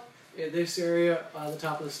cast in this area on the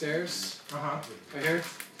top of the stairs, Uh-huh. right here.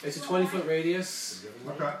 It's a 20-foot radius.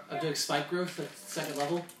 Okay. I'm doing spike growth at second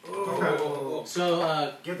level. Oh.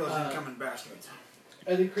 So, Get those incoming bastards.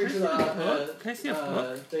 any creature Can I see a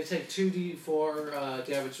book? they take 2d4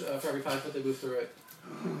 damage for every 5 foot they move through it.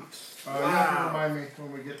 You have to remind me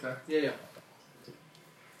when we get there. Yeah.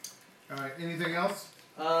 Alright, anything else?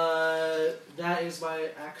 That is my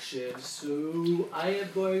action. So I am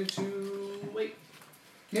going to wait.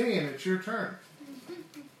 Gideon, it's your turn.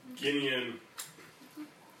 Gideon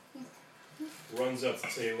runs up to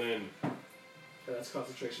Taylin That's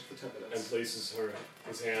concentration for 10 and minutes. places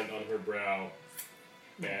his hand on her brow,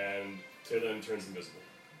 and Taylin turns invisible.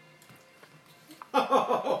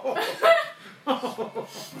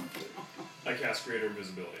 I cast Greater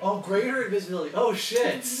Invisibility. Oh, greater invisibility. Oh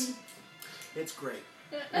shit. It's great.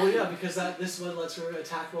 Well, yeah, because this one lets her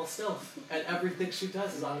attack while stealth, and everything she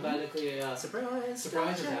does is automatically a Surprise!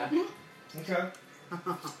 surprise attack. Okay.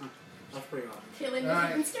 That's pretty awesome. Kaylin is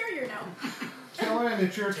Alright. even scarier now. Dylan,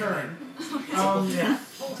 it's your turn. Yeah.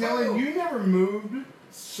 Dylan, you never moved,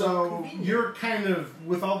 so you're kind of,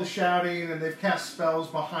 with all the shouting, and they've cast spells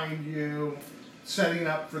behind you, setting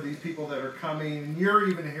up for these people that are coming, and you're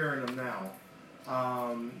even hearing them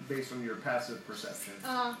now, based on your passive perception.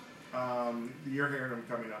 You're hearing them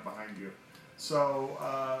coming up behind you. So,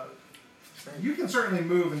 you can certainly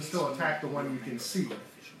move and still attack the one you can see.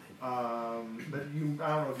 But I don't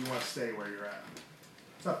know if you want to stay where you're at.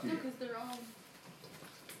 It's up to you. Because they're all.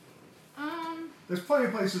 There's plenty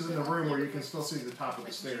of places in the room where you can still see the top of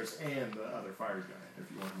the stairs and the other fire giant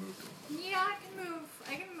if you want to move to them. Yeah,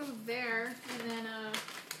 I can move there, and then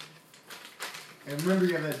And remember,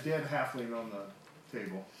 you have that dead halfling on the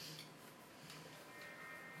table.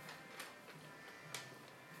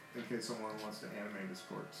 In case someone wants to animate his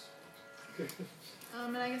corpse.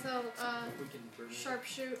 and I guess I'll We can burn it.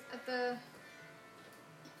 sharpshoot at the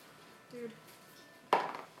dude.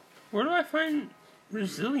 Where do I find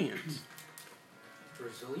resilience?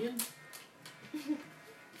 Brazilian?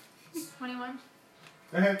 21.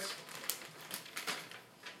 That hits.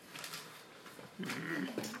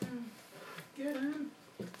 Get him.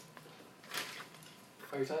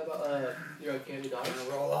 Are you talking about your uncanny dodge? Gonna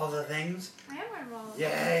roll all the things. I am gonna roll.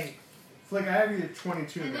 Yay! Flick, I have you at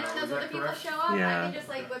 22 And then now. when Is those other that people correct? show up, I Yeah. can just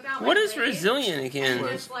like whip out What my is blade resilient and again?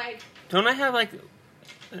 just like Don't I have like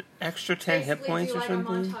an extra 10 hit basically points do, or like,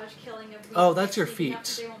 something? A montage killing of me Oh, that's your sneaking up feat.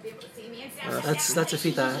 so they won't be able to see me and stab, That's a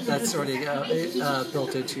feat that's already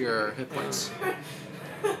built into your hit points.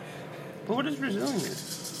 But what is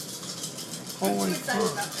resilience? Oh, I'm wait. excited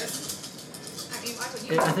about this. I mean, why would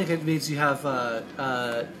you? I think it means you have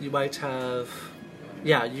you might have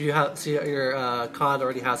you have see your con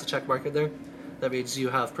already has a check mark in there. That means you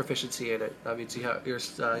have proficiency in it. That means you have your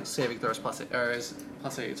saving throws plus 8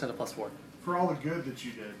 instead of plus 4. For all the good that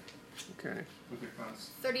you did Okay. with your cons.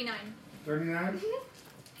 39. 39?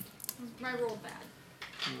 I rolled bad.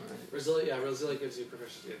 Resilient gives you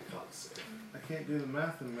proficiency in cons. I can't do the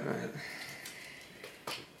math in my Alright. head.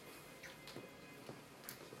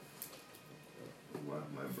 What?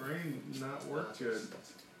 My brain not work good.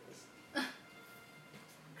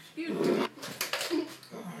 Excuse me.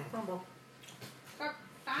 Crumble.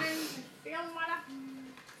 Fine. Feel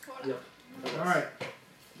what? Yep. Alright.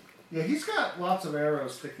 Yeah, he's got lots of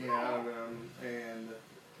arrows sticking out of him, and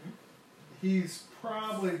he's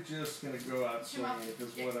probably just going to go out swinging,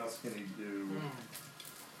 because what else can he do?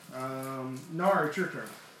 Nar, it's your turn.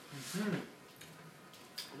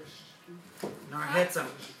 Nar hits him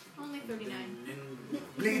Only 39. and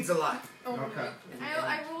bleeds a lot. Oh, Okay.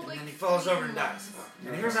 I rolled And like. then he falls over and 21. dies.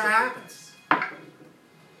 And here's how it happens.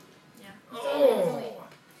 Yeah. Oh!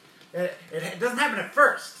 It doesn't happen at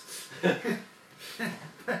first.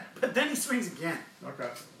 But then he swings again. Okay.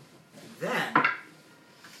 Then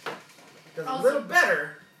does a Also- little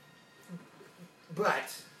better,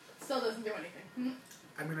 but Still doesn't do anything.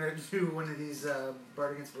 I'm gonna do one of these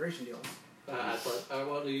bardic inspiration deals.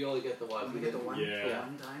 You only get the one. I'm gonna get the one Yeah.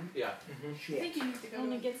 one time. Yeah. I Shit. think you need to go.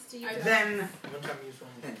 Only gets to use I it. Then One time you use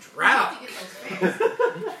one. then You Drow. need to get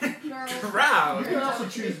those things. You Drow. can also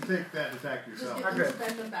choose to take that attack Just yourself. get I'm them to good.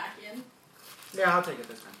 bend them back in. Yeah, I'll take it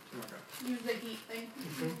this time. Okay. Use the heat thing.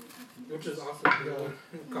 Which is awesome. You know,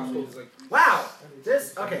 Costco is like, Wow!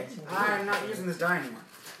 This okay. I'm not using this die anymore.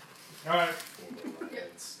 Alright.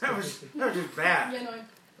 That was just bad. Yeah, no.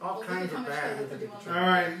 All Look kinds how of much bad. they do on that.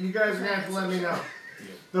 Alright, you guys are going to have to let me know.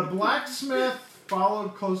 The blacksmith,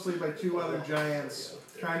 followed closely by two other giants,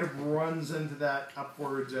 kind of runs into that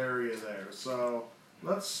upwards area there. So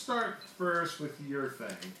let's start first with your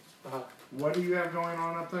thing. What do you have going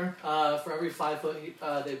on up there? For every 5 foot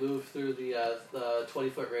they move through the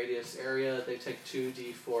 20-foot radius area, they take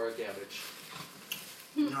 2d4 damage.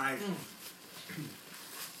 Nice.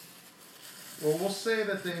 Well, we'll say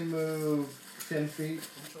that they move 10 feet.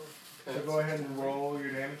 Okay. So go ahead and roll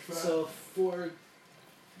your damage for that. So 4d4.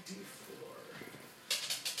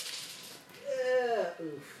 Yeah.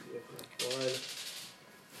 Oof.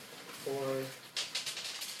 1,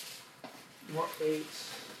 4, 8.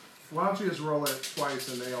 Why don't you just roll it twice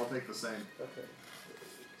and they all take the same? Okay.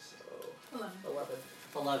 So 11.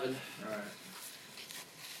 11. All right.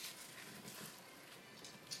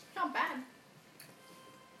 Not bad.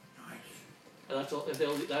 Nice. And that's all, if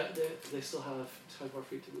they still have 10 more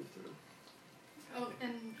feet to move through. Oh,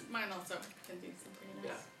 and mine also can do some pretty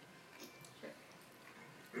nice.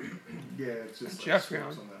 Yeah, it's just like Jeff swipes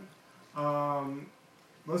round. on them.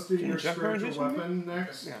 Let's do Can your Jeff round spiritual do something? weapon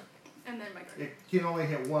next. Yeah. And then my guard. It can only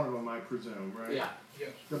hit one of them, I presume, right? Yeah. Yes.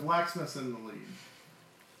 The blacksmith's in the lead.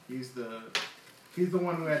 He's the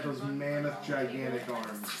one who had those mammoth, gigantic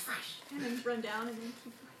arms. And then run down and then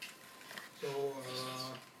keep. So,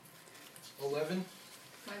 11.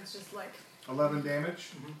 Mine's just like 11 damage.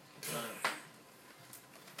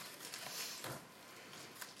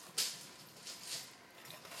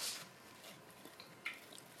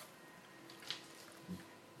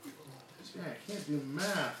 Yeah, I can't do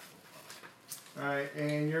math. Alright,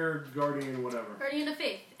 and your guardian, whatever. Guardian of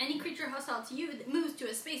Faith. Any creature hostile to you that moves to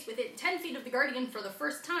a space within 10 feet of the Guardian for the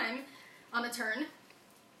first time on a turn.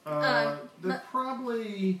 They're but-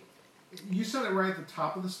 probably. You said it right at the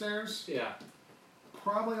top of the stairs. Yeah.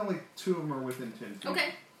 Probably only 2 of them are within 10 feet. Okay.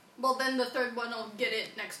 Well, then the third one will get it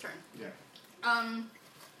next turn. Yeah.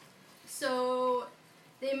 So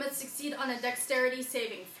they must succeed on a dexterity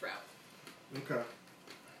saving throw. Okay.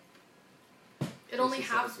 It only DC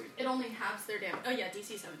halves 17. their damage. Oh yeah,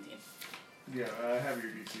 DC 17. Yeah, I have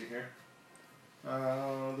your DC here.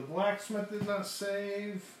 The blacksmith did not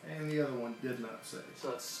save, and the other one did not save. So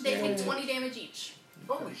that's They take 20 damage each.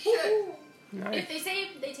 Holy shit. Nice. If they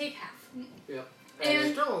save, they take half. Yep.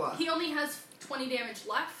 And Still alive. he only has 20 damage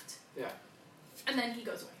left, Yeah. and then he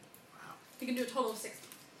goes away. Wow. He can do a total of 60.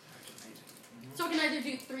 That's amazing. So I can either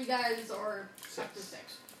do 3 guys or up to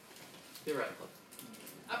 6. Theoretically.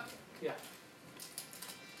 Up. Yeah.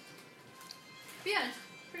 But yeah, it's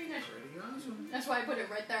pretty nice. Pretty awesome. That's why I put it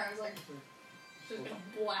right there. I was like, just gonna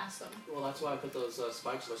blast them. Well, that's why I put those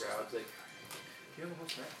spikes on the ground. Like, Do you have a whole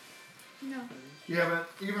set? No. Yeah, but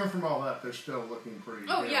even from all that, they're still looking pretty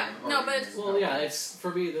Oh, good yeah. and No, already- but- well, yeah. It's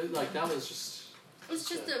for me. Like that was just. It's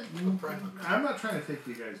just a I'm not trying to take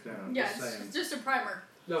you guys down. yeah, Just saying. it's just a primer.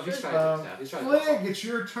 No, he's Just- trying to take it down. He's trying to. Flig, it's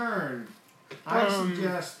your turn. I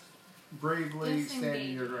suggest bravely Disengage.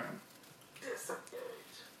 standing your ground.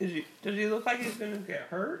 Does he look like he's gonna get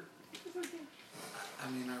hurt? I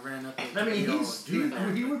mean, I ran up I mean, he's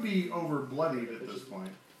he would be over bloodied at this point,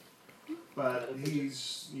 but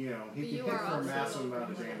he's he But can you hit are for a also massive amount of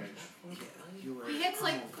over damage. You were He hits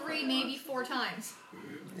like 3, maybe 4 times.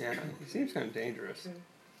 Yeah, he seems kind of dangerous.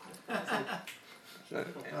 So,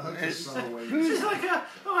 Just so away. She's like,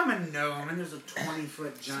 I'm a gnome, and there's a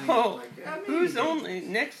 20-foot giant. So, like, who's only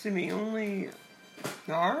next to me? Only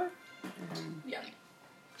Nar? Yeah,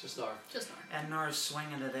 Just Nar. just not. And Nar's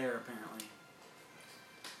swinging it there, apparently.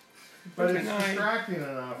 But it's Can I- distracting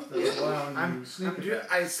enough that allowing you sneak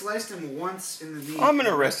attack. I sliced him once in the knee. I'm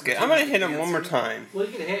gonna risk it. I'm gonna hit him one more Dancing. time. Well,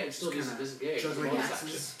 you can hit and still Just do kinda disengage. It's a juggling bonus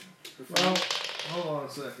axes. action. Well, hold on a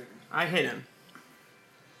second. I hit him.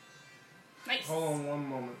 Nice. Hold on one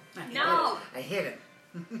moment. No. I hit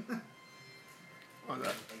him. Oh, that.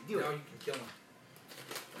 I do Now it. you can kill him.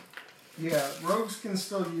 Yeah, rogues can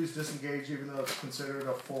still use disengage even though it's considered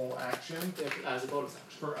a full action. Yeah, as a bonus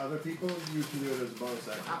action. For other people, you can do it as a bonus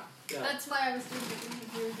action. Wow. Yeah. That's why I was doing it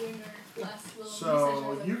when we were doing our last little So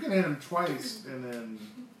research. you can hit him twice and then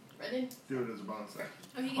Ready? do it as a bonus action.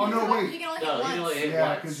 Oh, you can Oh, hit no, one- wait. You can only No, hit you once. can only hit Yeah,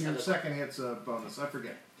 once. because your and then- second hit's a bonus. I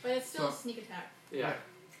forget. But it's still a So- sneak attack. Yeah.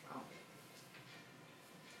 Oh,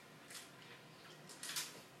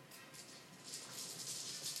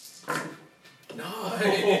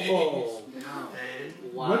 No.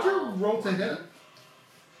 wow. What'd you roll to hit?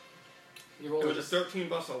 You It rolled was a 13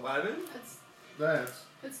 plus 11? That's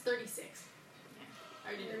That's 36.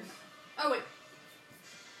 I did it. Oh wait,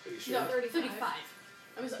 Are you sure? no, 35.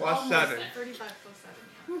 I was Plus almost 7. there. 35 plus 7.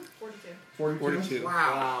 Yeah. 42. 42. 42. Wow.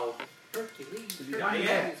 Wow. Hercules. Did you die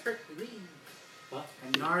yet? Hercules. What?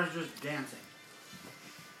 And Nar's just dancing.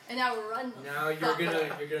 And now run. Now you're gonna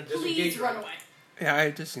disengage. Please run away. Yeah,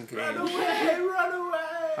 I disengaged. Run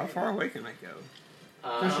away! How far away can I go?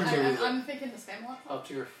 Uh, Just up, your to, move. I'm thinking the spam lot. up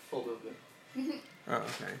to your full movement. Oh,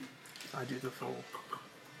 okay. I do the full.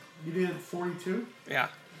 You did 42? Yeah.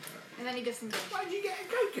 And then he disengaged. Why'd you get a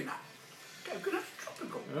coconut? Coconut's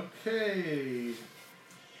tropical. Okay.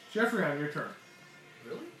 Jeffrey, on your turn.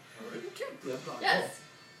 Really? Already? Yep. Yes.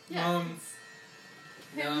 Yeah. I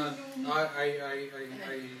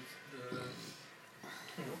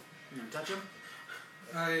You gonna touch him?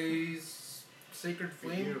 Sacred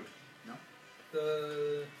Flame. No.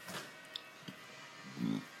 The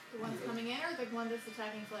The one's coming in or the one that's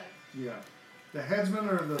attacking Flag? Yeah. The headsman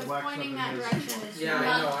or the Because black pointing that is- direction is yeah, I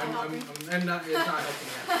not know. helping. I'm not. It's not helping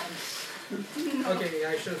out. Okay,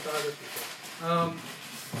 I should have thought of this before.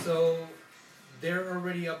 So they're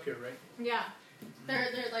already up here, right? Yeah, They're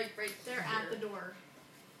like right they're at the door.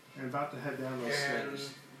 And about to head down those And stairs.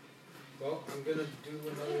 well, I'm gonna do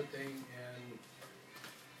another thing, and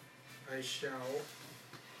I shall.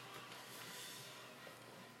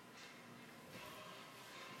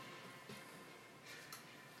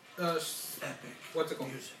 Epic. What's it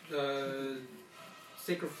called? Music.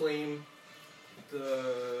 Sacred Flame.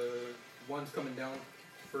 The one's coming down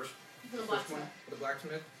first. The First blacksmith. one, the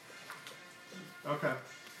blacksmith. Okay.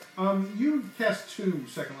 You cast 2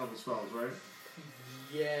 second level spells, right?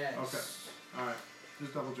 Yes. Okay. Alright.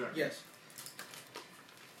 Just double check. Yes.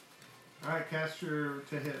 Alright, cast your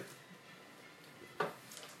to hit.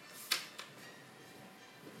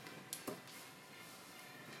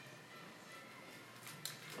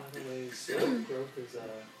 By the way, Sacred Growth is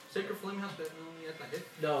Sacred Flame has to only at the hit.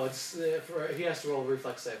 no, it's he has to roll a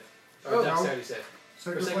reflex save or Oh, dexterity save.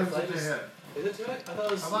 Second second flame's flame to is- hit. Is it to it? I thought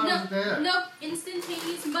it was. I thought it was to hit. No,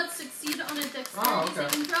 instantaneous must succeed on a dexterity Oh, okay.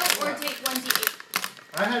 saving throw or Yeah. take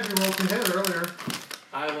 1d8. I had you roll to hit earlier.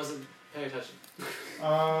 I wasn't paying attention.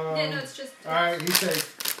 Yeah, no, it's just Alright, he's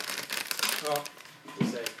safe. Oh, To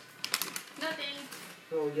say. nothing.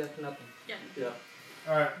 oh, yes, nothing. Yeah. Yeah.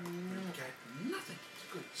 Alright. Okay. Nothing. It's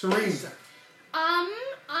good. Serene.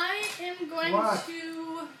 I am going What?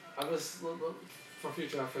 to. I was for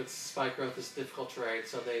future efforts. Spike growth is difficult terrain,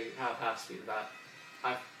 so they have half speed of that.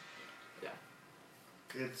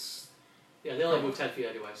 It's Yeah, they only move 10 feet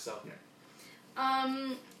anyway, so.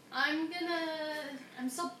 I'm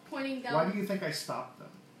still pointing down. why do you think I stopped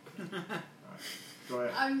them? Alright. Go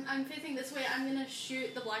ahead. I'm facing this way. I'm gonna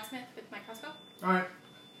shoot the blacksmith with my crossbow. Alright.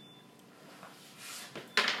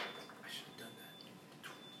 I should have done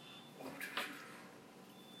that.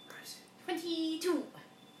 I see. 22.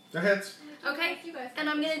 That hits. Okay, You guys and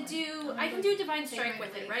I'm gonna do. I can do divine strike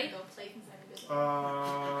with it, right?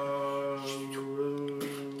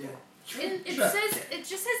 It Check. says it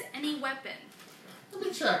just says any weapon. Let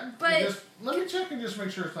me check. But- Let me check and just make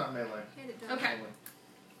sure it's not melee. Okay.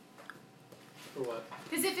 For what?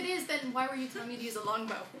 Because if it is, then why were you telling me to use a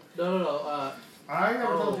longbow? No. I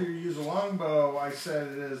never Oh. told you to use a longbow. I said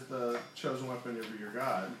it is the chosen weapon of your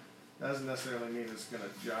god. That doesn't necessarily mean it's going to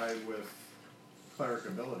jive with cleric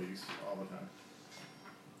abilities all the time.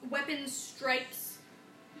 Weapon strikes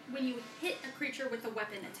when you hit a creature with a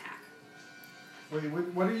weapon attack. Wait,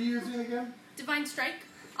 what are you using again? Divine strike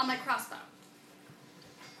on my crossbow.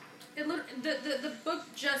 The book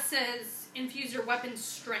just says infuse your weapon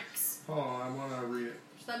strengths. Hold on, I want to read it.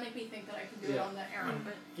 Does that make me think that I can do it Yeah. on the arrow?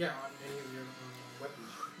 But Yeah, on any of your weapons.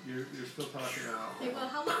 You're still talking about. Okay, well,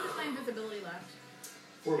 how long does my invisibility last?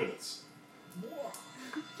 4 minutes.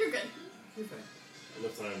 you're good.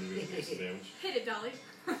 Enough time to do some damage. Hit it, Dolly.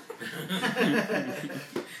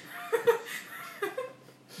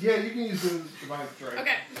 Yeah, you can use the divine strike.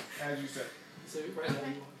 Okay. As you said. So right now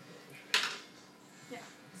you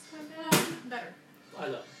Better. I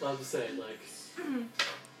know. But I'm just saying, like.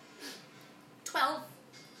 12.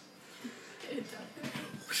 Hit it, Dolly.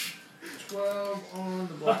 12 on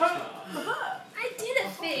the blacksmith. I did a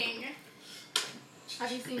thing.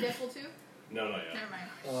 Have you seen Deadpool 2? No, not yet. Never mind.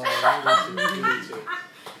 You need to.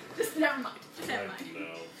 Just never mind. Just never mind. No.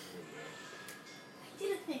 I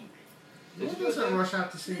did a thing. When does it rush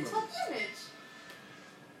out to see It's movies? 12 damage.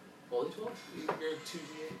 Only 12? You're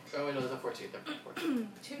 2d8. Oh, wait, no, they're 14. They're 14.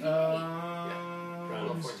 2d8. Round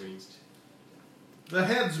Well, of 14. The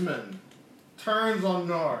headsman turns on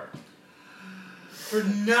Nard. For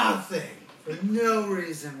nothing. For no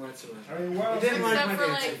reason I whatsoever. mean, what else? He didn't like Except my for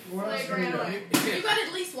dancing. like What else flagrant. do you do? You got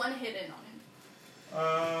at least one hit in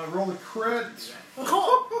on him. Roll a crit.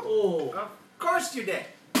 Oh! Of course you did.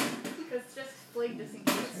 Because just Flig just in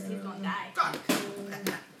case he's gonna die. God. Flig At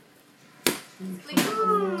dead.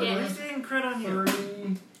 least he didn't crit on you.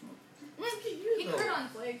 30, He crit on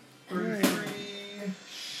Flig. 33,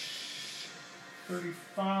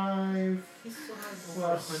 35, He still has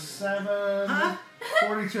plus 7, Huh?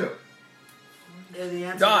 42. The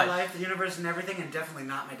answer Dodge. to life, the universe, and everything, and definitely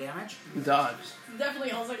not my damage. Dodge.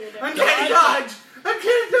 Definitely also your I damage. can't dodge! I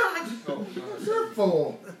can't dodge! You're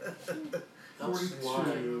full. That was just one.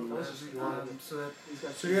 42. That was just one.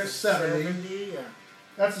 So you're at 70. 70, yeah.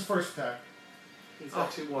 That's his first attack. He's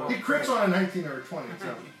got 2 more. He crits on a 19 or a 20.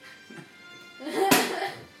 So.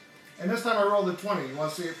 And this time I rolled a 20. You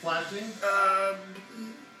want to see it flashing?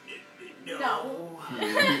 No.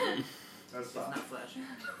 That's It's not. not flashing.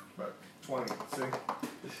 But 20. See?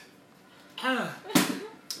 Ah.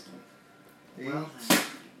 8, Well,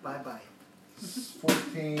 bye-bye.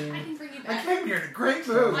 14. I can bring you I back. came here in a great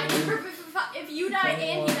mood. I can revivify. If you die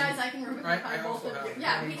and he dies, I can revivify I both also of you. have-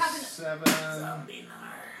 Yeah, we haven't. 7. Zombie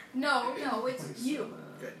nar. No, it's you.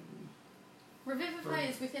 Good. Revivify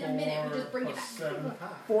is within a minute. We just bring you back. 7,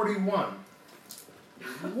 41.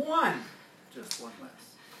 1. Just one less.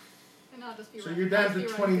 And I'll just be So running- you're down I'll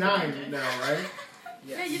just to be running 29 through the now, right?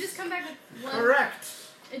 Yes. Yeah, you just come back with one. Correct.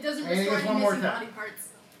 It doesn't And he restore gets any one more missing attack. body parts.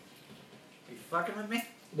 You fucking with me?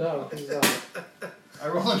 No, he's not. I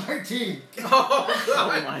rolled a 19. Oh, Oh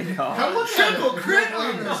my How god. much Triple crit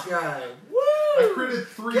on this guy. Woo! I critted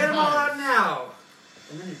 3 Get them all times. out now.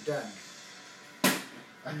 And then you're done.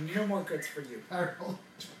 No more crits for you. I rolled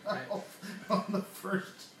 12 on the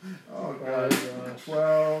first. Oh, Oh, God. gosh.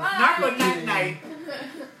 12. Not good night 15, night.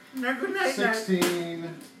 Not good night night.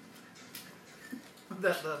 16.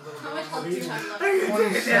 That little How much health do you have left? Are you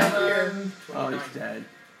taking it down here? 27. Oh, he's dead.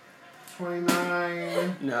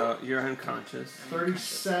 29. No, you're unconscious.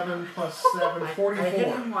 37 plus 7. I hit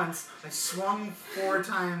 44. him once. I swung 5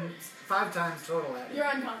 times total at him. You're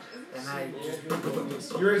unconscious. And I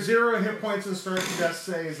just. You're at 0 hit points and start to death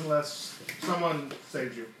saves unless someone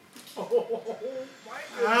saves you. Ow!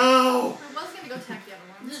 I was gonna go attack the other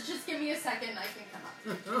one. Just give me a second. I can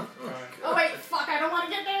come up. Oh wait, fuck! I don't want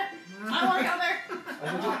to get there. I want to go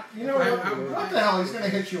there. You know what the hell? He's going to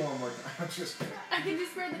hit you one more time. I'm just kidding. I can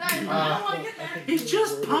just spare the dice. I don't want to get there. He's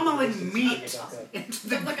just pummeling meat into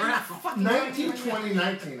the Look, I'm not ground. fucking 19, 20,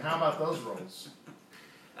 19. How about those rolls?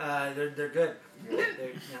 They're good.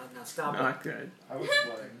 Now stop it. Not good. I was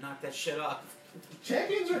like, Knock that shit off.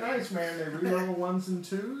 champions are nice, man. They re-level 1s and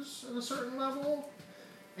 2s at a certain level,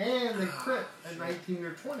 and they crit at 19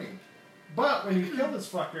 or 20. But when you kill this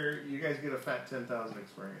fucker, you guys get a fat 10,000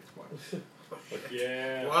 experience points.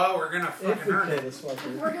 Yeah. Well, we're gonna If fucking we earn kill it. this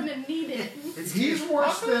fucker. We're gonna need it. He's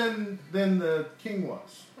worse than the king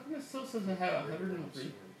was. It still says I have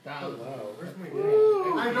 103,000. Wow. Where's my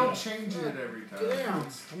game? I don't change it every time. Damn.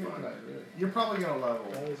 It's fun. You're probably gonna level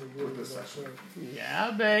with this section.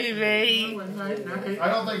 Yeah, baby. I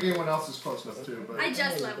don't think anyone else is close enough to, but I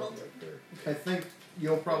just leveled. I think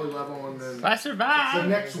you'll probably level, and then I the survived.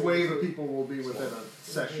 next wave of people will be within a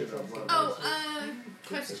session of level. Oh,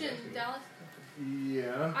 question, Dallas.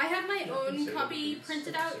 Yeah. I have my own copy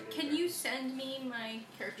printed out. Can you send me my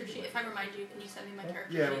character sheet? If I remind you, can you send me my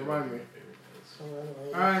character Yeah, sheet? remind me.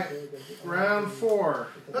 Alright, round 4.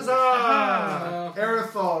 Huzzah!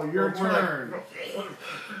 Erithal, your More like- turn.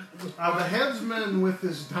 The headsman with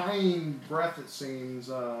his dying breath, it seems,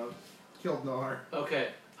 killed Nar. Okay,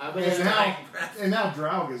 I'm And gonna. now, and now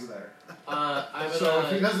Draug is there. I'm So if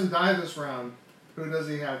he gonna. doesn't die this round, who does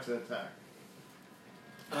he have to attack?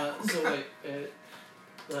 So wait,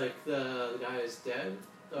 like the guy is dead?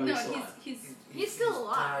 Or No, he's still alive? he's still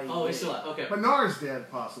alive. Oh, he's still alive. Okay. But Nar's dead,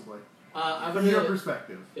 possibly. I'm From your gonna.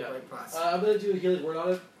 perspective. Yeah. Right, boss. I'm gonna do a healing word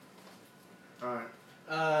on it.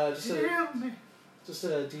 Alright. Just a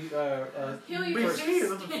Heal you We first. see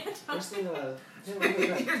you. First thing,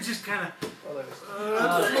 I'm You're just kind of.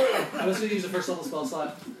 just gonna use the first level spell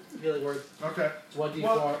slot. Healing word. Okay. It's 1d4.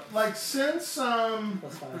 Well, like, since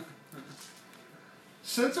That's fine.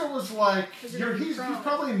 Since it was like Because you're he's prone.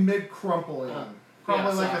 probably mid crumpling, probably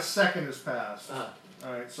Yeah, like so- a second has passed. Uh,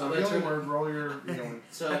 All right, so I'm gonna healing turn- word, roll your healing.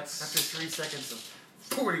 so After it's 3 seconds of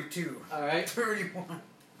 42, alright. 31,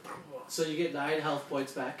 So you get 9 health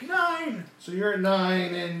points back. 9. So you're at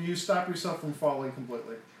 9, and you stop yourself from falling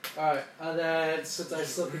completely. Alright, and then since I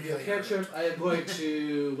slipped into a cantrip, I am going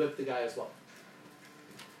to whip the guy as well.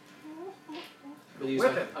 Whip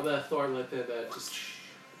him. I'm gonna thorn whip him and just.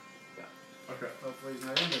 Okay. Hopefully he's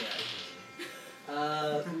not into that.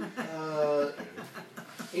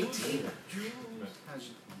 18.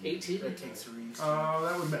 18? That takes a reason.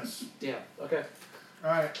 That would miss. Damn. Okay. All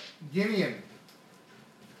right, Gideon.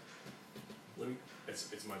 Let me.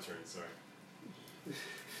 It's my turn. Sorry.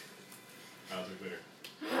 I'll do it later.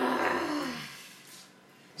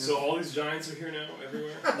 So all these giants are here now,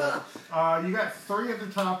 everywhere? You got 3 at the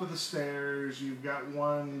top of the stairs. You've got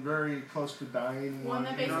one very close to dying. One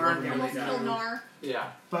that Nar basically nearly almost killed died. Nar.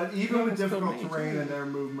 Yeah. But even No, with it's still difficult me. terrain and their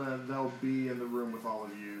movement, they'll be in the room with all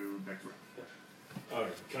of you next round.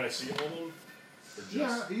 Alright, can I see all of them? Or just...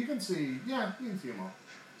 Yeah, you can see. Yeah, you can see them all.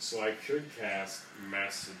 So I could cast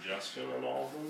Mass Suggestion on all of them?